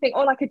anything,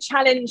 or like a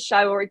challenge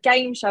show or a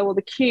game show or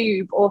the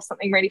Cube or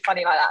something really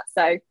funny like that.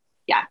 So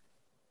yeah.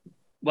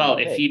 Well,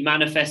 if you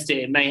manifest it,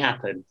 it may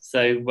happen.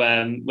 So,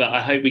 I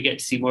hope we get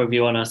to see more of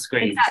you on our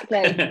screens.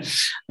 Exactly.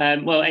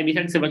 Well, Amy,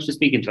 thanks so much for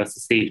speaking to us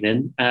this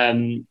evening.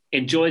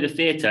 Enjoy the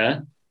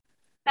theatre.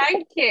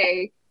 Thank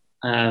you.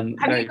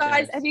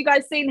 Have you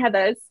guys seen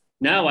Heathers?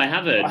 No, I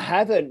haven't. I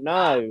haven't.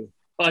 No.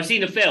 Well, I've seen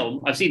the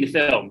film. I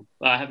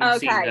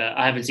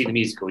haven't seen the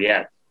musical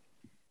yet.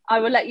 I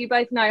will let you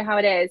both know how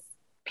it is.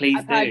 Please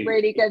I've heard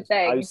really good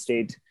things.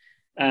 Posted.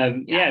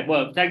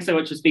 Well, thanks so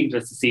much for speaking to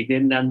us this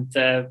evening, and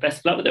best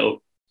of luck with it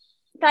all.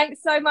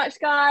 Thanks so much,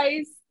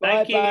 guys.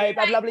 Thank you. Bye.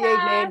 Have a lovely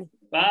evening.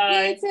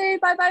 Bye. You too.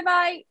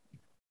 Bye.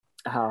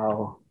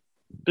 Oh,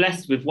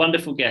 blessed with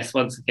wonderful guests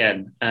once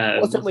again.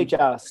 wasn't we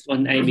just?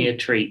 On Amy a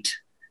treat.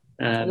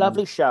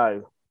 Lovely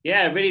show.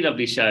 Yeah, really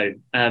lovely show.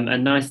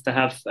 And nice to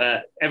have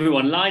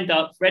everyone lined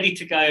up, ready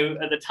to go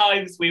at the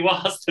times we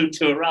asked them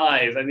to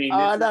arrive. I mean,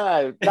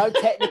 no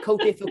technical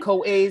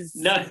difficulties.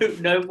 No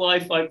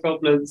Wi-Fi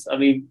problems. I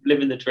mean,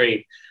 living the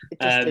dream.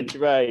 Just a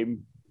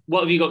dream.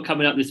 What have you got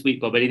coming up this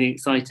week, Bob? Anything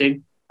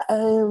exciting?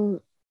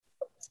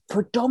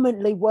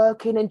 Predominantly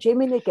working and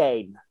gymming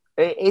again.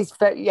 It is,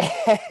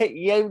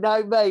 you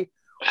know me.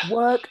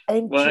 Work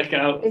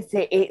out.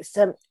 It's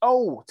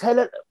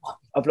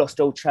I've lost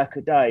all track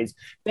of days.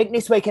 I think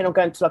this weekend I'm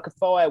going to like a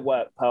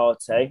firework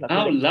party.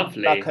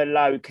 Lovely. Like a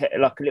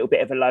little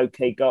bit of a low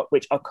key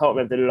which I can't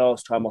remember the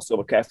last time I saw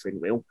a Catherine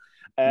Wheel.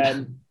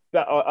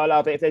 But I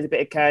love it. If there's a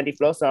bit of candy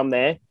floss, I'm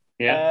there.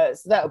 Yeah.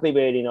 So that'll be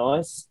really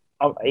nice.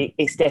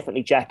 It's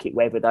definitely jacket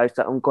weather though,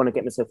 so I'm going to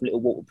get myself a little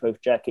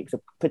waterproof jacket.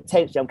 So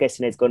potentially, I'm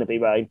guessing there's going to be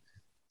rain.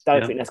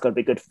 Don't think that's going to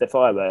be good for the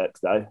fireworks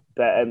though.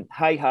 But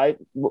hey ho,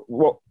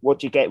 what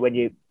do you get when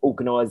you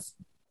organise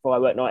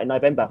firework night in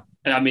November?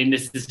 I mean,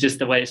 this is just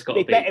the way it's got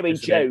to be. Better in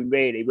June,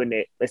 really, wouldn't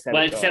it?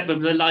 Well, except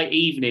with the light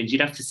evenings, you'd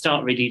have to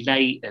start really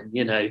late,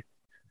 and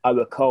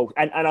Oh, cool.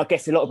 And I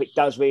guess a lot of it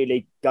does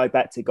really go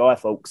back to Guy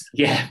Fawkes.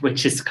 Yeah,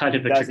 which is kind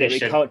of a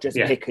tradition. We can't just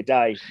pick a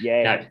day.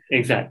 Yeah. No,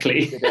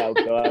 exactly. Good old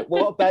guy.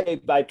 What about you,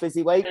 babe?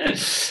 Busy week?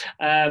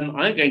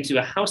 I'm going to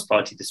a house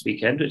party this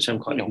weekend, which I'm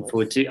quite looking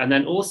forward to. And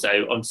then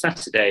also on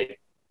Saturday,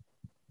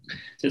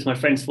 so it's my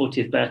friend's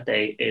 40th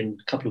birthday in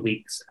a couple of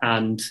weeks,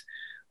 and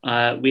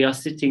we are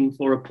sitting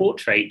for a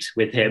portrait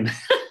with him.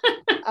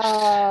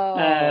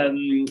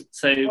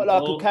 So what,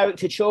 like a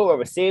caricature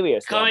or a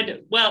serious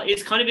one? Well,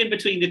 it's kind of in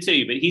between the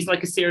two, but he's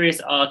like a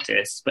serious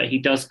artist, but he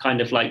does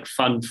kind of like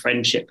fun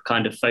friendship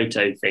kind of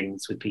photo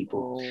things with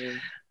people.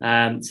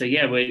 So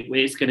yeah,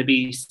 it's going to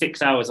be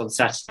 6 hours on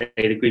Saturday.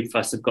 The group of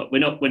us have got, we're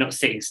not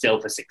sitting still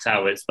for 6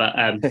 hours, but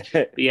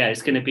yeah,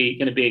 it's going to be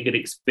a good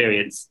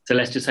experience. So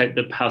let's just hope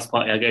the house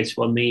party I go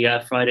to on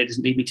the Friday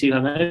doesn't leave me too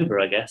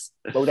hungover, I guess.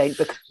 Well then,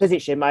 because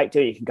it's your mate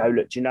too, you can go,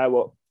 look, do you know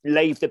what?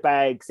 Leave the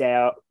bags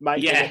out,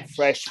 make it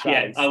fresh.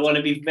 Yeah, I want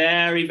to be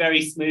very,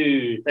 very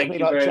smooth. Thank you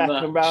very Jack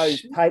much. And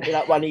Rose, paint me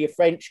like one of your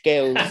French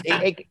girls.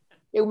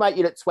 He'll make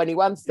you look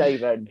 21,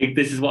 Stephen.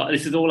 This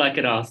is all I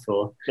can ask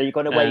for. So you're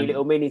going to wear your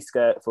little mini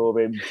skirt for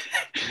him.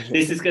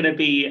 This is going to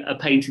be a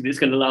painting that's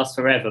going to last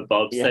forever,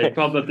 Bob. Yeah. So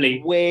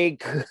probably wig,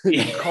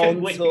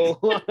 contour,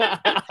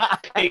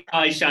 big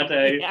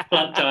eyeshadow,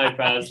 plucked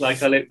eyebrows,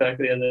 like I looked back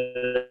the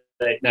other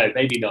day. No,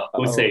 maybe not.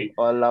 We'll see.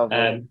 I love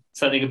it.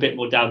 Something a bit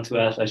more down to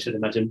earth, I should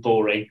imagine.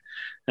 Boring.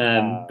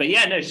 But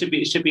yeah, no, it should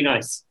be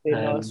nice.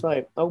 Nice,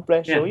 mate. Oh,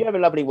 bless you. You have a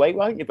lovely week,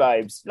 won't you,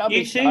 babes? Lovely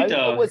you too, Dog.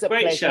 Always a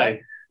great pleasure.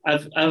 Show.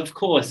 Of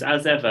course,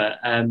 as ever.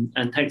 And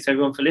thanks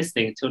everyone for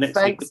listening. Until next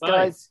week. Thanks,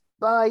 guys.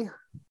 Bye.